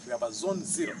ndeno mukafika pa zone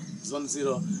 0 zone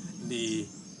 0 ndi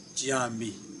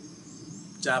chiyambi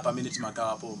cha pamene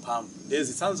timagawapo mphamvu ndiye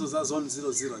zitsanzo za zone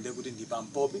 00 ndiye kuti ndi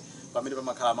pampopi pamene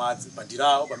pamakhala madzi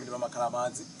padirawo pamene pamakhala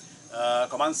madzi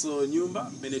komanso nyumba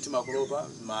mmene timakolopa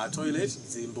ma toilet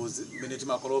zimbuzi mmene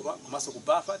timakolopa komanso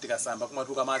kubafa tikasamba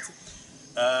kumatuka madzi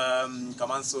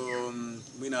komanso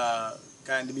mwina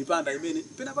kaya ndi mipanda imene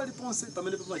pena paliponse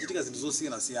pamene pamachitika zinthu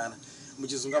zosiyana-siyana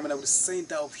muchizungu amene kuti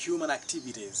center of human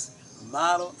activities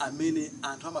malo amene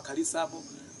anthu amakhalisapo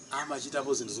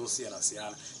amachitapo zinthu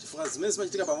zosiyana-siyana chifukwa zimene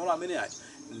zimachitika pamalo amene achi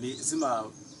ndi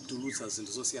zimatulutsa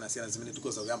zinthu zosiyana-siyana zimene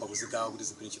tikoza kuyamba kuzigawa kuti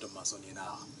zigwire ntchito m'masoni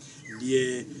enawa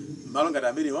ndiye malo ngati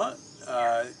amenewa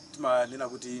timanena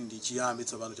kuti ndi chiyambi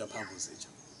tsopano cha mphamvu zija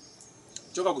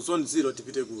choka ku zone 0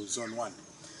 tipite ku zone 1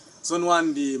 zone 1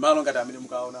 ndi malo ngati amene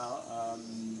mukaona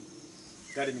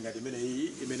garden ngati imene iyi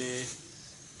imene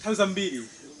nthawi zambiri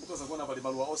mukoza kuona pali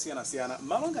maluwa osiyana-siyana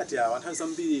malo ngati awa nthawi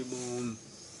zambiri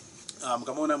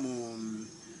mukamaona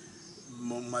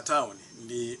mu matown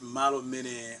ndi malo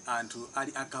mmene anthu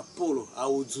ali akapolo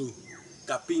audzu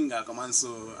kapinga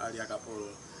komanso ali akapolo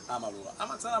amaluwa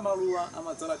amadzala maluwa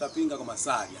amadzala kapinga koma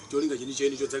sadya cholinga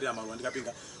chenicheni chodzalira maluwa ndi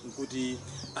kapinga nkuti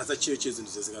azacheche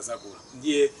zinthu zazikazakula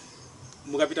ndiye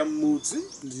mukapita mmudzi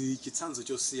ndi chitsanzo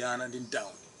chosiyana ndi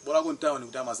mtown bolako mtown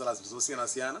kuti amazala zinthu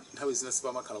zosiyana-siyana nthawi zina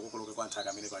sipamakhala kukoloka kwa nthaka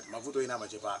amene pati mavuto ena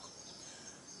amachepako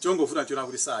chongovuta chiona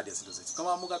kuti sadya zinthu zizi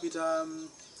koma mukapita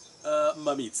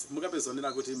mamidzi mukapeza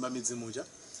onena kuti mamidzi muja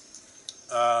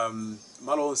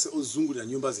malo onse ozungulira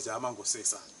nyumba zija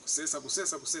amangosesa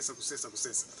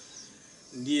kusesa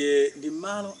ndiye ndi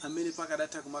malo amene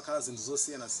pakadatha kumakhala zinthu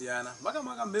zosiyana-siyana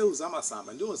makamaka mbewu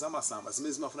zamasamba ndiwo zamasamba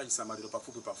zimene zimafuna chisamaliro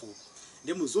pafupi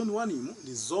ndiye mu zone 1 imu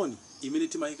ndi zone imene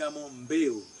timayikamo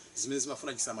mbewu zimene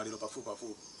zimafuna chisamaliro pafupi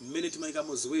mmene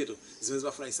timayikamo ziweto zimene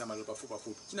zimafuna chisamaliro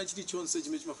pafupi china chilichonse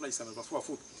chimene chimafuna chisamaliro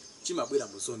pafupi chimabwera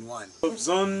mu zone 1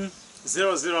 zone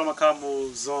 00 amakhala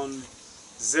mu zone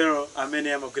 0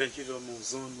 amene amagwira ntchito mu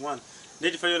zone 1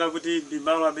 ndiye tifanira kuti ndi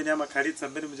malo amene amakhalitsa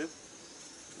mmene muja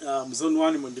mu zone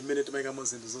 1 ndi mmene timayikamo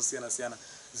zinthu zosiyana-siyana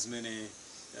zimene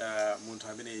munthu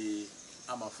amene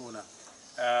amafuna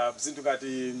zinthu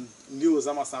ngati ndiwo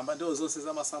zamasamba ndiwo zonse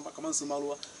zamasamba komanso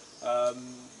maluwa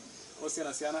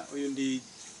osiyana-siyana uyu ndi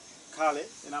kale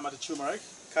ena amati turmeric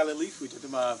kale leaf uja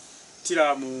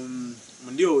timatira mu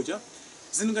ndiwo uja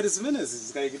zinthu ngati zimenezi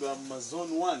zikayikidwa mu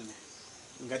zone 1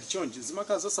 ngati chonchi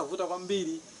zimakhala zosavuta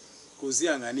kwambiri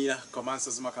kuziyang'anira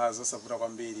komanso zimakhala zosavuta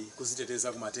kwambiri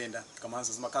kuziteteza kumatenda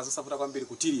komanso zimakhala zosavuta kwambiri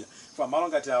kutirira kwa malo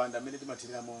ngati awa ndi amene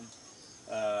timatiriramo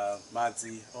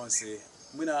madzi onse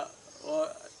mwina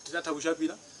titatha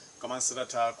kuchapira komanso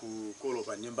tatha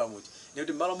kukolopa nyumba muti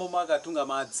ndikuti malo momwe akatunga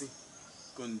madzi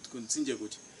kumtsinje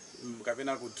kuti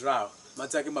kapena ku draw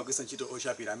madzi ake magwisa ntchito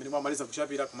ochapira amene mwamaliza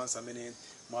kuchapira komanso amene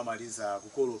mwamaliza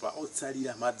kukolopa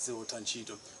otsalira madzi otha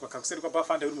ntchito kuseri kwa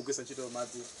bafa ndi kuti mugwisa ntchito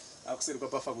madzi akuseri kwa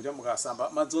bafa kuti mukasamba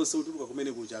madzi onse utuluka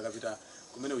kumene kuja akapita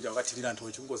kumene kuja akathirira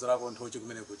nthochi kungozalako nthochi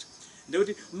kumene kuja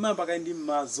ndikuti mmamba kai ndi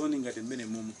mazoni ngati mmene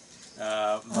mumu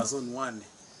mazone 1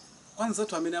 kwanza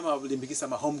tu amene amalimbikisa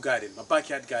ma home garden ma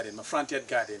backyard garden ma front yard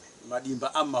garden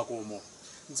madimba amakomo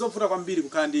nzovuta kwambiri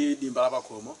kukhala ndi dimba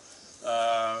lapakomo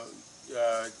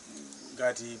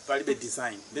ngati palibe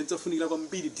design ndinzofunikira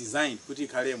kwambiri design kuti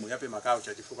ikhalemo ya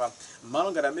permaculture chifukwa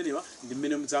malo ngati amenewa ndi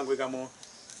mmene mudzangoyikamo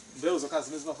mbewu zokhala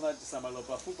zimene zimafuna chisamaliro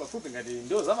pafupi ngati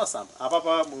ndiwo zamasamba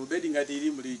apapa mu bedi ngati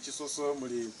ili muli chisoso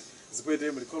muli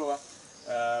zikwete muli kholowa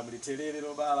muli telere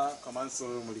lobala komanso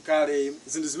muli kale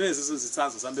zinthu zimene zizo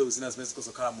zitsanzo za mbewu zina zimene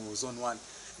zikozokhala mu zone 1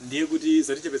 ndiye kuti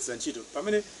zatichepetsa ntchito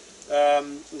pamene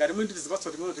ngati muli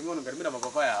tizipatso ting'ono ngati mina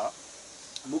mapapaya awa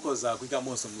mukoza kuika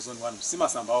monso mu zone 1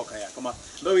 simasamba okaya koma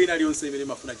mbewu ina iliyonse imene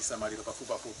imafuna chisamaliro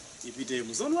pafupi ipite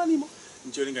mu zone 1 imo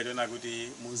ncholinga chiona kuti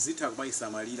muzitha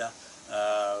kumayisamalira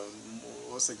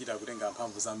osachita kutenga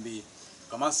mphamvu zambiri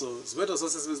komanso ziweto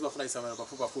zonse zimene zimafuna chisamaliro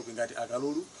pafupi ngati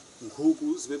akalulu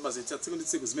nkhuku zimene mazitsa tsiku ndi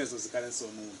tsiku zimenezo zikalenso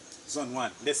mu zone 1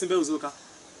 ndese mbewu zoka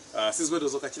siziweto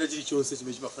zoka chilichonse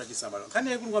chimene chimafuna chisamaliro nkhani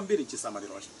yaikulu kwambiri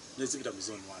chisamalirocho ndizipita mu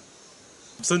zone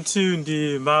 1 zone 2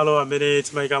 ndi malo amene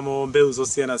timayikamo mbewu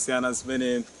zosiyana-siyana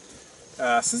zimene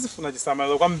sizifuna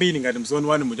chisamaliro kwambiri ngati mzoni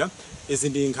 1 muja. Izi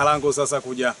ndi nkhalango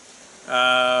zasakudya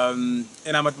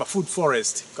ena amati ma food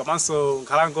forest, komanso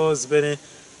nkhalango zimene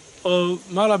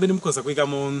malo amene mukhoza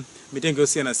kuyikamo mitengo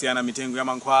yosiyanasiyana, mitengo ya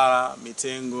mankhwala,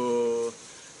 mitengo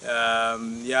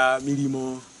ya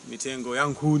milimo, mitengo ya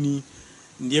nkhuni,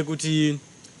 ndiye kuti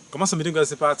komanso mitengo ya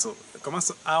zipatso,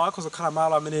 komanso awa akhoza kukhala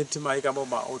malo amene timayikamo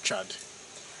ma orchard.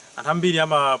 Anthu ambiri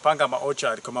amapanga ma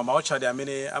orchard, koma ma orchard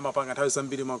amene amapanga nthawi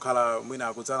zambiri makhala mwina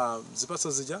akudzala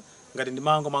zipatso zija ngati ndi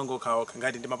mango okhaokha,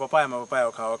 ngati ndi mapapaya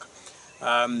okhaokha.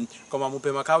 Koma mu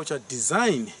Permaculture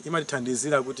Design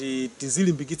imatithandizira kuti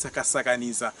tizilimbikitsa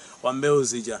kasakaniza wa mbewu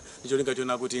zija, ndicho linga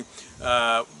tiona kuti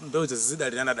mbewu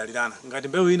zizidalirana. Ngati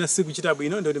mbewu ina sikuchita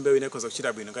bwino, ndiyo mbewu ina ikhoza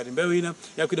kuchita bwino. Ngati mbewu ina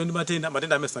yakwidwa ndi matenda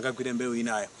amene sangagwire mbewu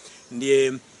inayo.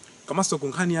 Ndiye komanso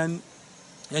kunkhani ya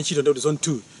ntchito ndiyo zone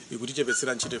 2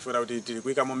 ikutichepetsera ntchito ifuna kuti tili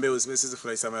kuyikamo mbewu zimene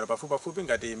sizifuna chisamaliro pafupi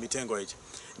ngati mitengo ichi.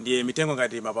 Ndiye mitengo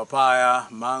ngati mapapaya,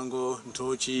 mango,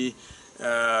 nthochi,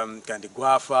 kandi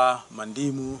gwafa,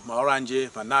 mandimu, maoranje,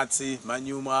 manatsi,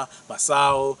 manyuma,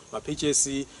 masawo,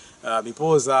 mapichesi,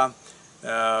 mipoza,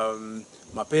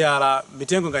 mapeyala,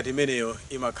 mitengo ngati imeneyo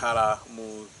imakhala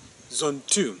mu zone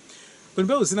 2. Kuli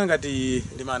mbewu zina ngati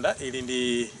limanda, ili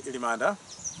ndi limanda,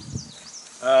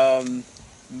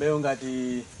 mbewu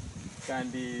ngati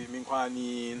kandi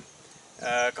minkhwani,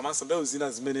 komanso mbewu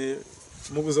zina zimene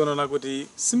mukuziona kuti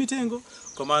si mitengo,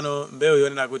 komano mbewu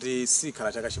yonena kuti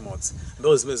sikhala chaka chimodzi.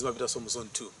 Mbewu zimene zimapitanso mu zone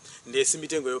 2. Ndiye si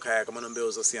mitengo yokhaya, komano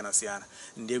mbewu zosiyanasiyana.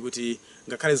 Ndiye kuti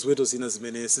ngakhale ziweto zina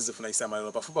zimene sizifuna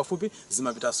chisamaliro pafupi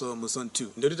zimapitanso mu zone 2.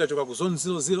 Ndiyo titachoka ku zone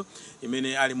 00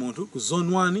 imene ali munthu, ku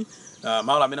zone 1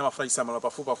 malo amene amafuna chisamaliro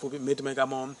pafupi mmene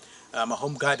timayikamo ma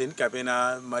home garden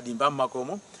kapena madimba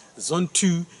m'makomo. Zone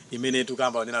 2 imene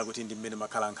tukamba onena kuti ndi mmene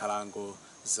makhala nkhalango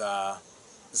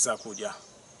zakudya.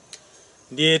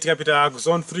 Ndiye tikapita ku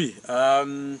zone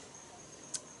 3.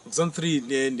 Zone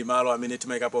 3 ndi malo amene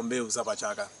timayikapo mbewu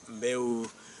zapachaka. Mbewu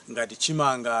ngati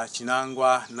chimanga,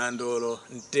 chinangwa, nandolo,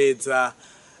 mtedza,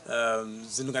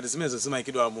 zinthu ngati zimenezo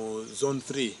zimayikidwa mu zone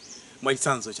 3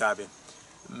 mwachitsanzo chabe.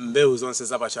 Mbewu zonse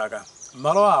zapachaka.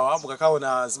 Malo awa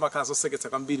mukakaona zimakhala zoseketsa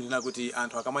kwambiri lina kuti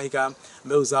anthu akamayika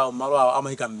mbewu zawo malo awa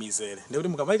amayika m'mizere. Ndiye kuti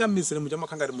mukamayika m'mizere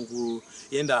muchamakhala ngati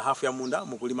mukuyenda hafu ya munda,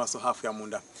 mukulimanso hafu ya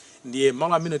munda. Ndiye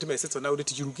malo amene timayesetsa na kuti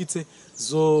tichulukitse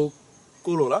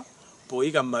zokolola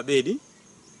poyika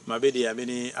m'mabedi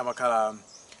amene amakhala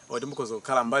oti mukhoza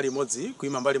kukhala mbali imodzi,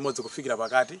 kuyima mbali imodzi kufikira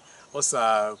pakati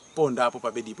osaponda apo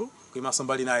pa bedipo, kuyimanso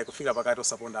mbali naye kufikira pakati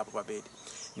osaponda apo pa bedi.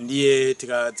 Ndiye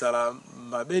tikadzala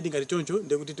mabedi ngati choncho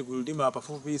ndiye kuti tikulima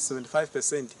pafupi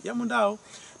 75% ya mundawo,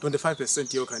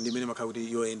 25% yokha ndi imene makhala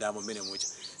kuti yoyendamo mmene mucha.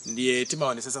 Ndiye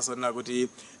timaonetsetsa sonena kuti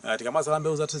tikamazala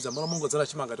mbewu zathu za malo mongodzala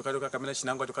chimanga tokachoka kamena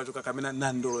chinangwa tokachoka kamena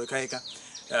nandolo yekayeka,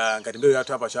 ngati mbewu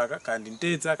yathu apachaka kandi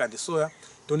mtedza kandi soya,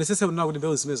 tionetsetse kunena kuti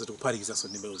mbewu zimenezo tikuphatikizaso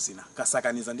ndi mbewu zina.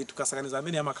 Kasakaniza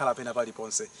amene amakhala pena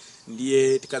paliponse.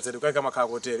 Ndiye tikadzati kukayika makhala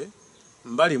kotere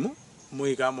mbalimu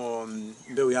muyikamo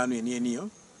mbewu yanu yeniyeniyo,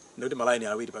 ndikuti malaini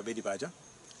awiri pa bedi paja.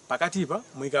 Pakatipa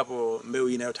muyikapo mbewu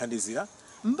ina yothandizira.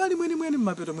 Mbali mweni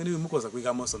mmapeto mweni mukhoza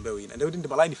kuyikamonso mbewu ina. Ndikuti ndi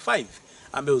malaini 5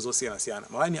 ambewu zosiyanasiyana.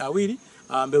 Malaini awiri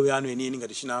mbewu yanu yeniyeni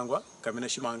ngati chinangwa kapena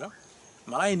chimanga.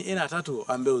 Malaini ena 3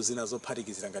 ambewu zina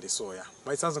zophatikizira ngati soya.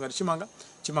 Mwachitsanzo ngati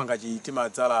chimanga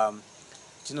timadzala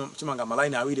chimanga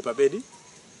malaini awiri pa bedi,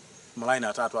 malaini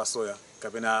 3 asoya,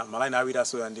 kapena malaini awiri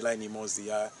asoya ndi laini imodzi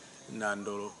ya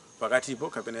nandolo pakatipo,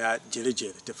 kapena ya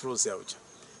jelejele tefrosia ucha.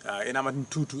 Ena amati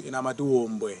mtutu, ena amati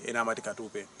wombwe, ena amati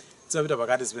katupe. Zimapita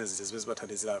pakati zimene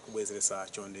zimathandizira kubwezeresa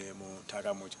chonde mu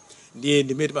nthaka mucha. Ndiye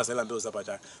ndimene timazalira mbewu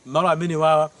zapachaka. Malo amene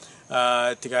wawa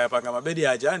tikayapanga mabedi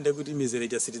aja ndiye kuti mizere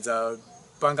ija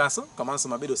sitidzapanganso, komanso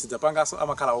mabedi osidzapanganso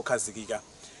amakhala okhazikika.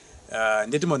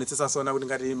 Ndiye timaonetsetsa sona kuti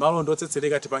ngati malo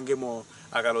ndotsetsereka tipangemo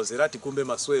akalozera tikumbe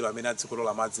maswelo amene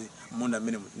adzikolola madzi munda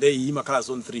mmene. Ndiye iyi imakhala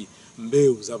zone 3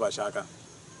 mbewu zapachaka.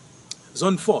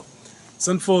 Zone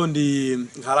 4 ndi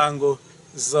nkhalango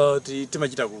zoti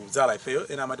timachita kudzala ifeyo,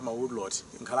 ena amati ma woodlot.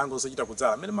 Nkhalango zochita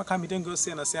kudzala mmene makhala mitengo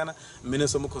yosiyanasiyana,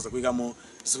 mmenenso mukhoza kuyikamo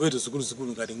ziweto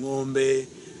zikuluzikulu ngati ng'ombe,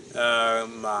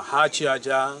 mahachi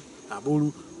aja,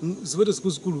 abulu, ziweto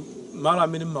zikuluzikulu. Malo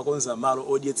amene mmakonza malo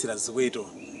odyetsera ziweto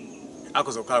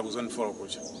akhoza kukhala ku zone 4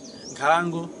 kucha.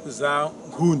 Nkhalango za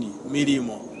nkhuni,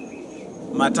 milimo,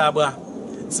 matabwa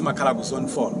zimakhala ku zone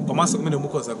 4, komanso kumene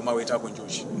mukhoza kumawetako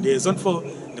njuchi. Ndiye zone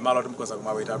 4 ndi malo oti mukhoza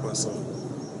kumawetakonso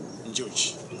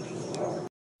njuchi.